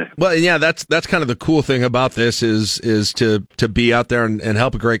Sunday. Well, yeah, that's kind of the cool thing about this is to be out there and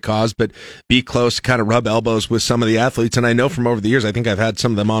help a great cause, but be close, kind of rub elbows with some of the athletes. And I know from over the years, I think I've had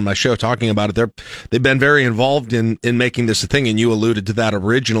some of them on my show talking about it. They've been very involved in making this a thing, and you alluded to that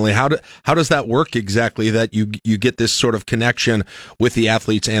originally. How does that work exactly, that you get this sort of connection with the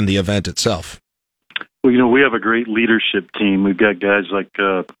athletes and the event itself? Well, we have a great leadership team. We've got guys like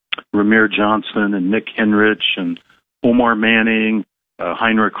Ramir Johnson and Nick Henrich and Omar Manning,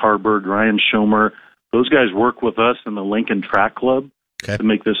 Heinrich Harburg, Ryan Schomer. Those guys work with us in the Lincoln Track Club to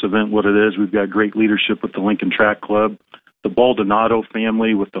make this event what it is. We've got great leadership with the Lincoln Track Club. The Baldonado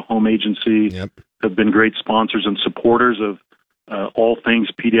family with the home agency have been great sponsors and supporters of all things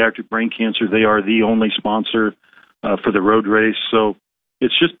pediatric brain cancer. They are the only sponsor for the road race. So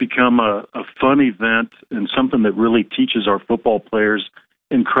it's just become a fun event and something that really teaches our football players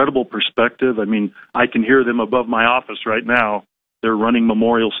incredible perspective. I mean, I can hear them above my office right now. They're running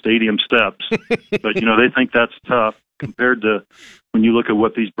Memorial Stadium steps, but they think that's tough compared to when you look at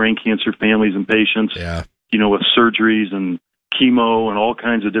what these brain cancer families and patients, with surgeries and chemo and all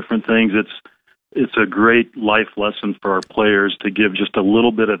kinds of different things. It's a great life lesson for our players to give just a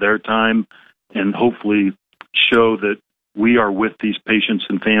little bit of their time and hopefully show that we are with these patients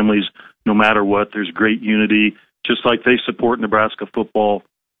and families no matter what. There's great unity. Just like they support Nebraska football,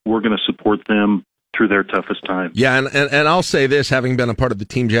 we're going to support them through their toughest time. Yeah, and I'll say this, having been a part of the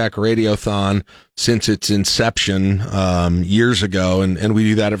Team Jack Radiothon since its inception years ago, and we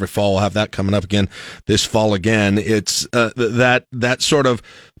do that every fall. We'll have that coming up again this fall again. It's that sort of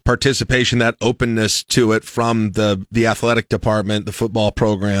participation, that openness to it from the athletic department, the football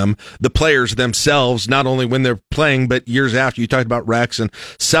program, the players themselves, not only when they're playing, but years after. You talked about Rex and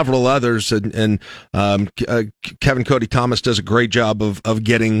several others, and Kevin Cody Thomas does a great job of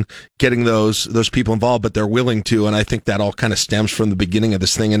getting those people involved, but they're willing to, and I think that all kind of stems from the beginning of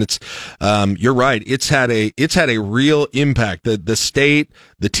this thing. And it's you're right, it's had a real impact. The state,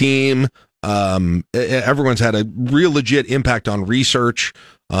 the team, everyone's had a real legit impact on research,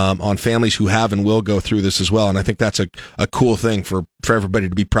 on families who have and will go through this as well. And I think that's a cool thing for everybody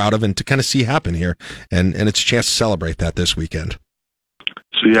to be proud of and to kind of see happen here. And it's a chance to celebrate that this weekend.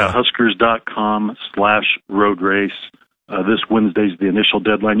 So yeah, Huskers.com/road race. This Wednesday's the initial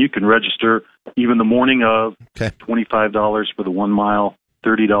deadline. You can register even the morning of. Okay. $25 for the 1 mile,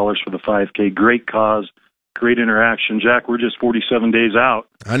 $30 for the 5K. Great cause. Great interaction. Jack, we're just 47 days out.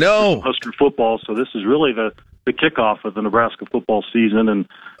 I know. Husker football, so this is really the kickoff of the Nebraska football season and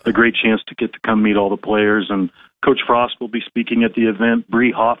a great chance to get to come meet all the players. And Coach Frost will be speaking at the event.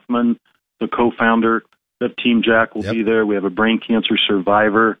 Bree Hoffman, the co-founder of Team Jack, will be there. We have a brain cancer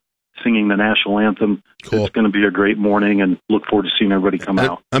survivor singing the national anthem. Cool. It's going to be a great morning, and look forward to seeing everybody come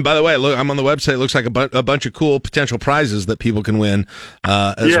out. And by the way, look, I'm on the website. It looks like a bunch of cool potential prizes that people can win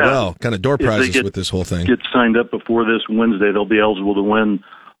as well. Kind of door prizes with this whole thing. Get signed up before this Wednesday. They'll be eligible to win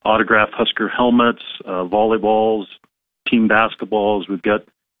autographed Husker helmets, volleyballs, team basketballs. We've got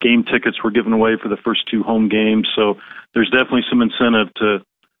game tickets we're giving away for the first 2 home games. So there's definitely some incentive to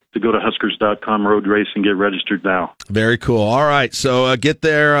go to Huskers.com road race and get registered now. Very cool. All right. So get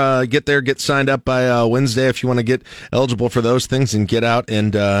get signed up by Wednesday if you want to get eligible for those things and get out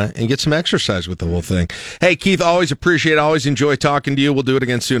and get some exercise with the whole thing. Hey, Keith, always appreciate it. Always enjoy talking to you. We'll do it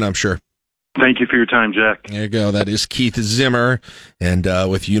again soon, I'm sure. Thank you for your time, Jack. There you go. That is Keith Zimmer, and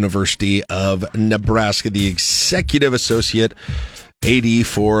with University of Nebraska, the Executive Associate AD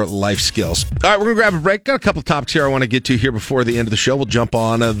for Life Skills. All right, we're going to grab a break. Got a couple of topics here I want to get to here before the end of the show. We'll jump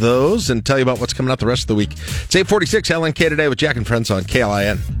on those and tell you about what's coming out the rest of the week. It's 8:46 LNK Today with Jack and Friends on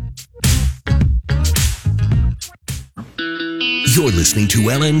KLIN. You're listening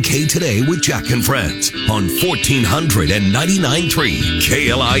to LNK Today with Jack and Friends on 1499.3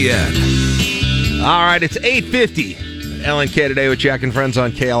 KLIN. All right, it's 8:50 LNK Today with Jack and Friends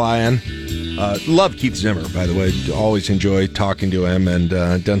on KLIN. Love Keith Zimmer, by the way. Always enjoy talking to him, and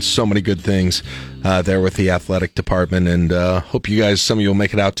done so many good things there with the athletic department. And hope you guys, some of you will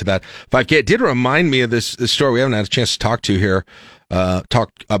make it out to that 5K. It did remind me of this story we haven't had a chance to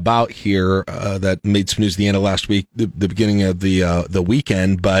talk about here that made some news at the end of last week, the beginning of the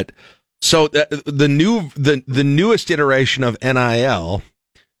weekend. But so the newest iteration of NIL,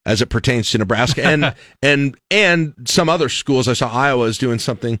 as it pertains to Nebraska and some other schools. I saw Iowa is doing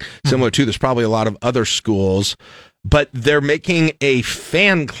something similar too. There's probably a lot of other schools, but they're making a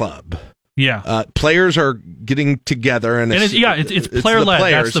fan club. Yeah, players are getting together, and it's player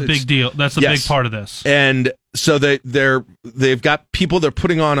led. That's the big deal. That's the big part of this. And so they've got people they're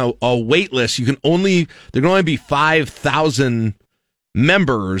putting on a wait list. There can only be 5,000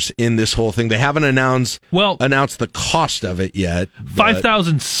 members in this whole thing. They haven't announced the cost of it yet.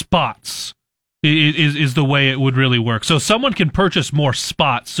 5,000 spots is the way it would really work. So someone can purchase more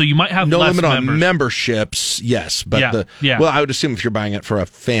spots. So you might have no less limit members. On memberships. Yes, but well, I would assume if you're buying it for a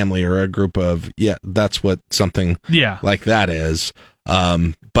family or a group of that's what something like that is.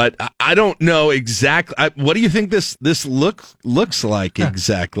 But I don't know exactly. What do you think this looks like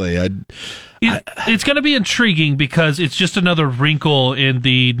exactly? It's going to be intriguing because it's just another wrinkle in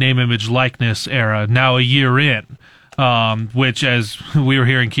the name, image, likeness era. Now a year in, which, as we were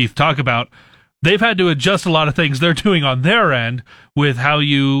hearing Keith talk about, they've had to adjust a lot of things they're doing on their end with how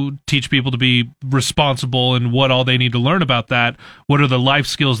you teach people to be responsible and what all they need to learn about that. What are the life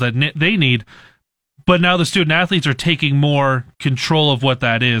skills that they need? But now the student athletes are taking more control of what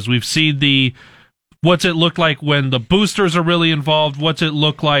that is. We've seen what's it look like when the boosters are really involved? What's it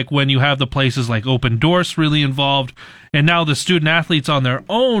look like when you have the places like Open Doors really involved? And now the student athletes on their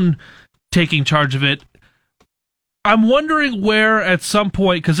own taking charge of it. I'm wondering where at some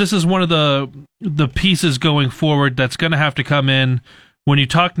point, because this is one of the pieces going forward that's going to have to come in when you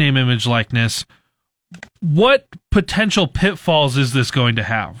talk name, image, likeness. What potential pitfalls is this going to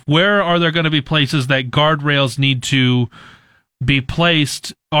have? Where are there going to be places that guardrails need to be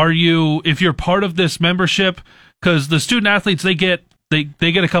placed? If you're part of this membership, because the student athletes, they get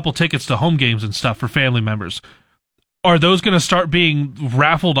a couple tickets to home games and stuff for family members. Are those going to start being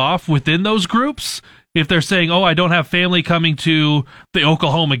raffled off within those groups? If they're saying, I don't have family coming to the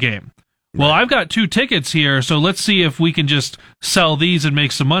Oklahoma game. Well, I've got 2 tickets here, so let's see if we can just sell these and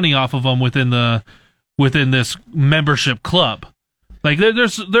make some money off of them within this membership club. Like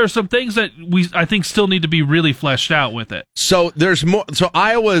there's some things that I think still need to be really fleshed out with it. So there's more. So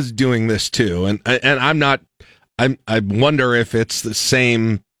Iowa's doing this too, and I wonder if it's the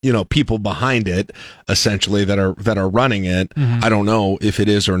same, people behind it essentially that are running it. Mm-hmm. I don't know if it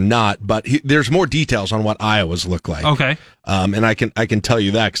is or not, but there's more details on what Iowa's look like. Okay. And I can tell you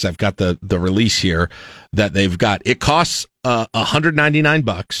that because I've got the release here that they've got. It costs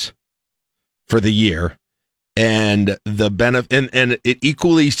 $199 for the year. And the benefit, and it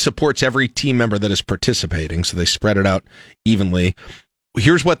equally supports every team member that is participating, so they spread it out evenly.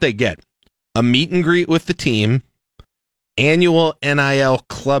 Here's what they get: a meet and greet with the team, annual NIL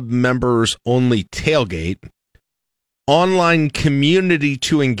club members only tailgate, online community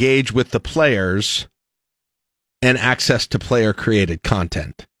to engage with the players, and access to player created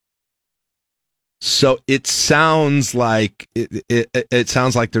content. So it sounds like it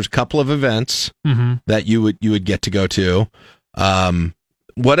sounds like there's a couple of events that you would get to go to.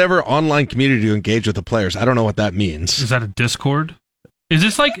 Whatever online community to engage with the players. I don't know what that means. Is that a Discord? Is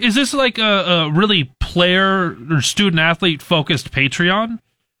this like a really player or student athlete focused Patreon?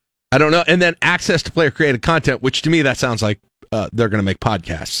 I don't know. And then access to player created content, which to me that sounds like they're going to make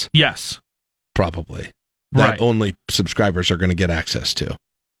podcasts. Yes, probably. Right. That only subscribers are going to get access to.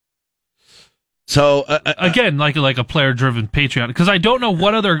 So again, like a player-driven Patreon, because I don't know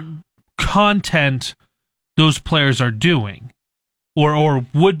what other content those players are doing, or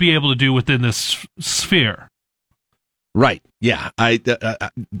would be able to do within this sphere. Right? Yeah. I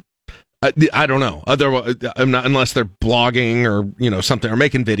don't know. Otherwise, I'm not, unless they're blogging or something, or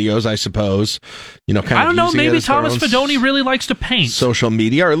making videos. I suppose. Kind of. I don't know. Maybe Thomas Fidone really likes to paint. Social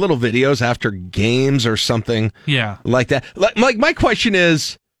media or little videos after games or something. Yeah. Like that. Like my question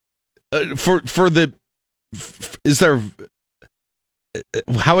is. How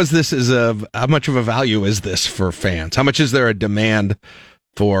is this how much of a value is this for fans? How much is there a demand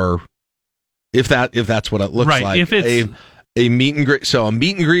for if that's what it looks like? If it's a meet and greet, so a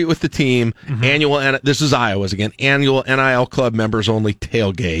meet and greet with the team, annual, and this is Iowa's again, annual NIL club members only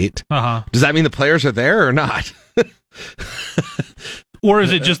tailgate. Does that mean the players are there or not? Or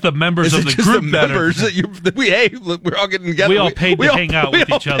is it just the members of the group that we're all getting together. We all paid to hang out with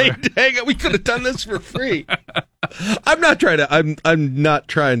each other. We could have done this for free. I'm not trying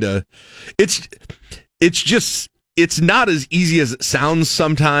to. It's just it's not as easy as it sounds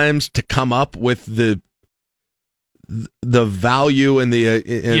sometimes to come up with the value and the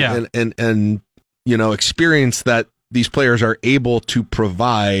experience that these players are able to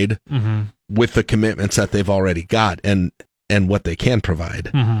provide with the commitments that they've already got and what they can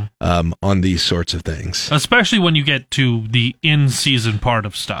provide on these sorts of things. Especially when you get to the in-season part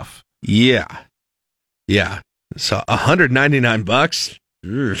of stuff. Yeah. So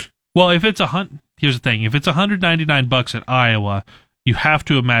 $199. Well, if it's here's the thing: if it's $199 at Iowa, you have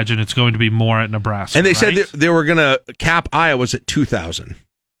to imagine it's going to be more at Nebraska. And they said they were going to cap Iowa's at $2,000.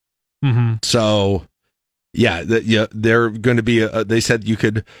 So. Yeah, they're going to be. They said you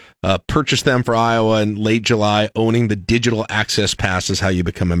could purchase them for Iowa in late July. Owning the digital access pass is how you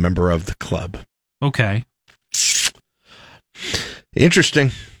become a member of the club. Okay,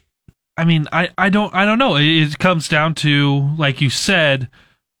 interesting. I mean, I don't know. It comes down to, like you said,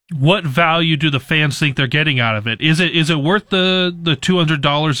 what value do the fans think they're getting out of it? Is it worth the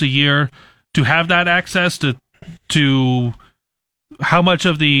 $200 a year to have that access to how much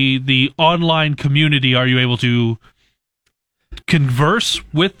of the online community are you able to converse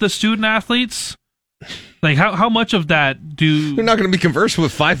with the student athletes? Like how much of that you're not going to be conversing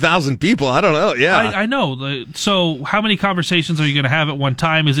with 5,000 people? I don't know. Yeah, I know. So how many conversations are you going to have at one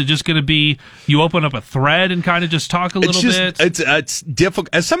time? Is it just going to be you open up a thread and kind of just talk a little bit? It's difficult.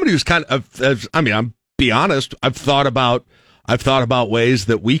 As somebody who's kind of, I'm be honest. I've thought about ways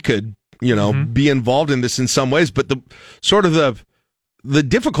that we could, be involved in this in some ways. But the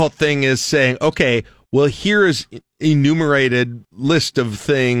difficult thing is saying, okay, well, here is enumerated list of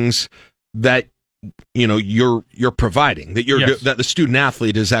things that you're providing, that the student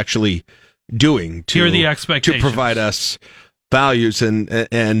athlete is actually doing here are the expectations to provide us values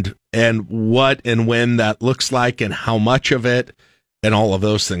and what and when that looks like and how much of it and all of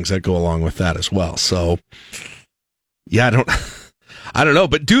those things that go along with that as well. So yeah, I don't know,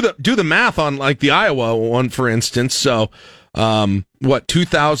 but do the math on like the Iowa one, for instance. So,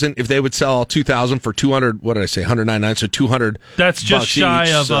 2,000 if they would sell 2,000 for 200, what did I say? 199. So 200. That's just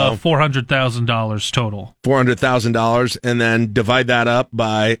shy of $400,000 total. $400,000, and then divide that up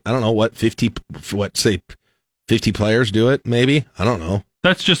by, I don't know, 50 players do it, maybe? I don't know.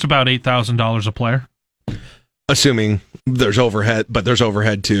 That's just about $8,000 a player. Assuming there's overhead, but there's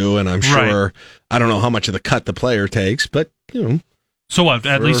overhead too, and I'm sure, I don't know how much of the cut the player takes, but, So what?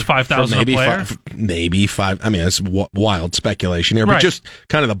 At least 5,000 a player? Maybe five. I mean, it's wild speculation here, but just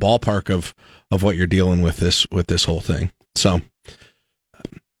kind of the ballpark of what you're dealing with this whole thing. So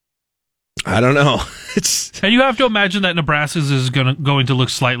I don't know. And you have to imagine that Nebraska's is going to look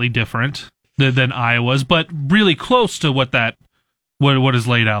slightly different than Iowa's, but really close to what is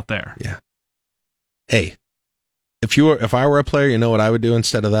laid out there. Yeah. Hey, if I were a player, you know what I would do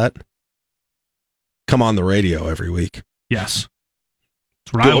instead of that? Come on the radio every week. Yes.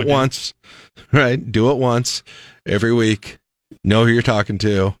 Do it once, right? Do it once every week. Know who you're talking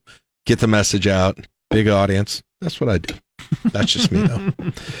to. Get the message out. Big audience. That's what I do. That's just me, though.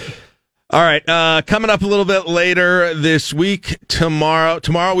 All right. Coming up a little bit later this week,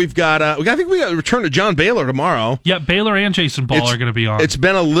 tomorrow we've got. I think we got a return to John Baylor tomorrow. Yeah, Baylor and Jason Ball are going to be on. It's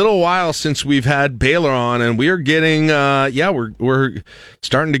been a little while since we've had Baylor on, and we are getting. We're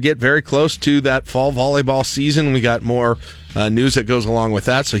starting to get very close to that fall volleyball season. We got more news that goes along with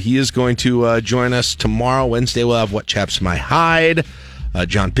that. So he is going to join us tomorrow. Wednesday we'll have What Chaps My Hide.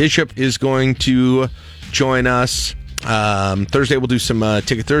 John Bishop is going to join us. Thursday we'll do some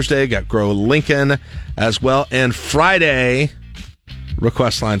Ticket Thursday. Got Grow Lincoln as well. And Friday,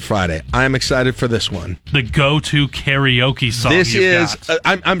 Request Line Friday. I'm excited for this one. The go-to karaoke song. This is.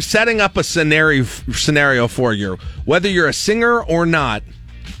 I'm setting up a scenario for you. Whether you're a singer or not,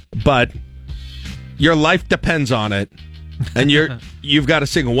 but your life depends on it, and you've got to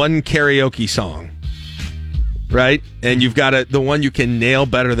sing one karaoke song, right? And you've got the one you can nail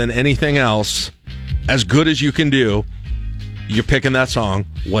better than anything else. As good as you can do, you're picking that song.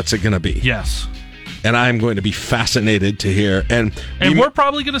 What's it going to be? Yes. And I'm going to be fascinated to hear. And we're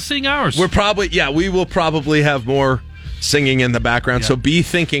probably going to sing ours. We will probably have more singing in the background. Yeah. So be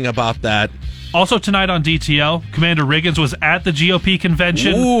thinking about that. Also tonight on DTL, Commander Riggins was at the GOP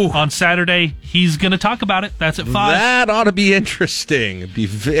convention on Saturday. He's going to talk about it. That's at 5. That ought to be interesting. Be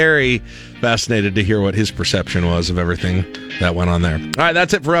very fascinated to hear what his perception was of everything that went on there. All right,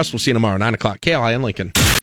 that's it for us. We'll see you tomorrow, 9 o'clock. KLIN Lincoln.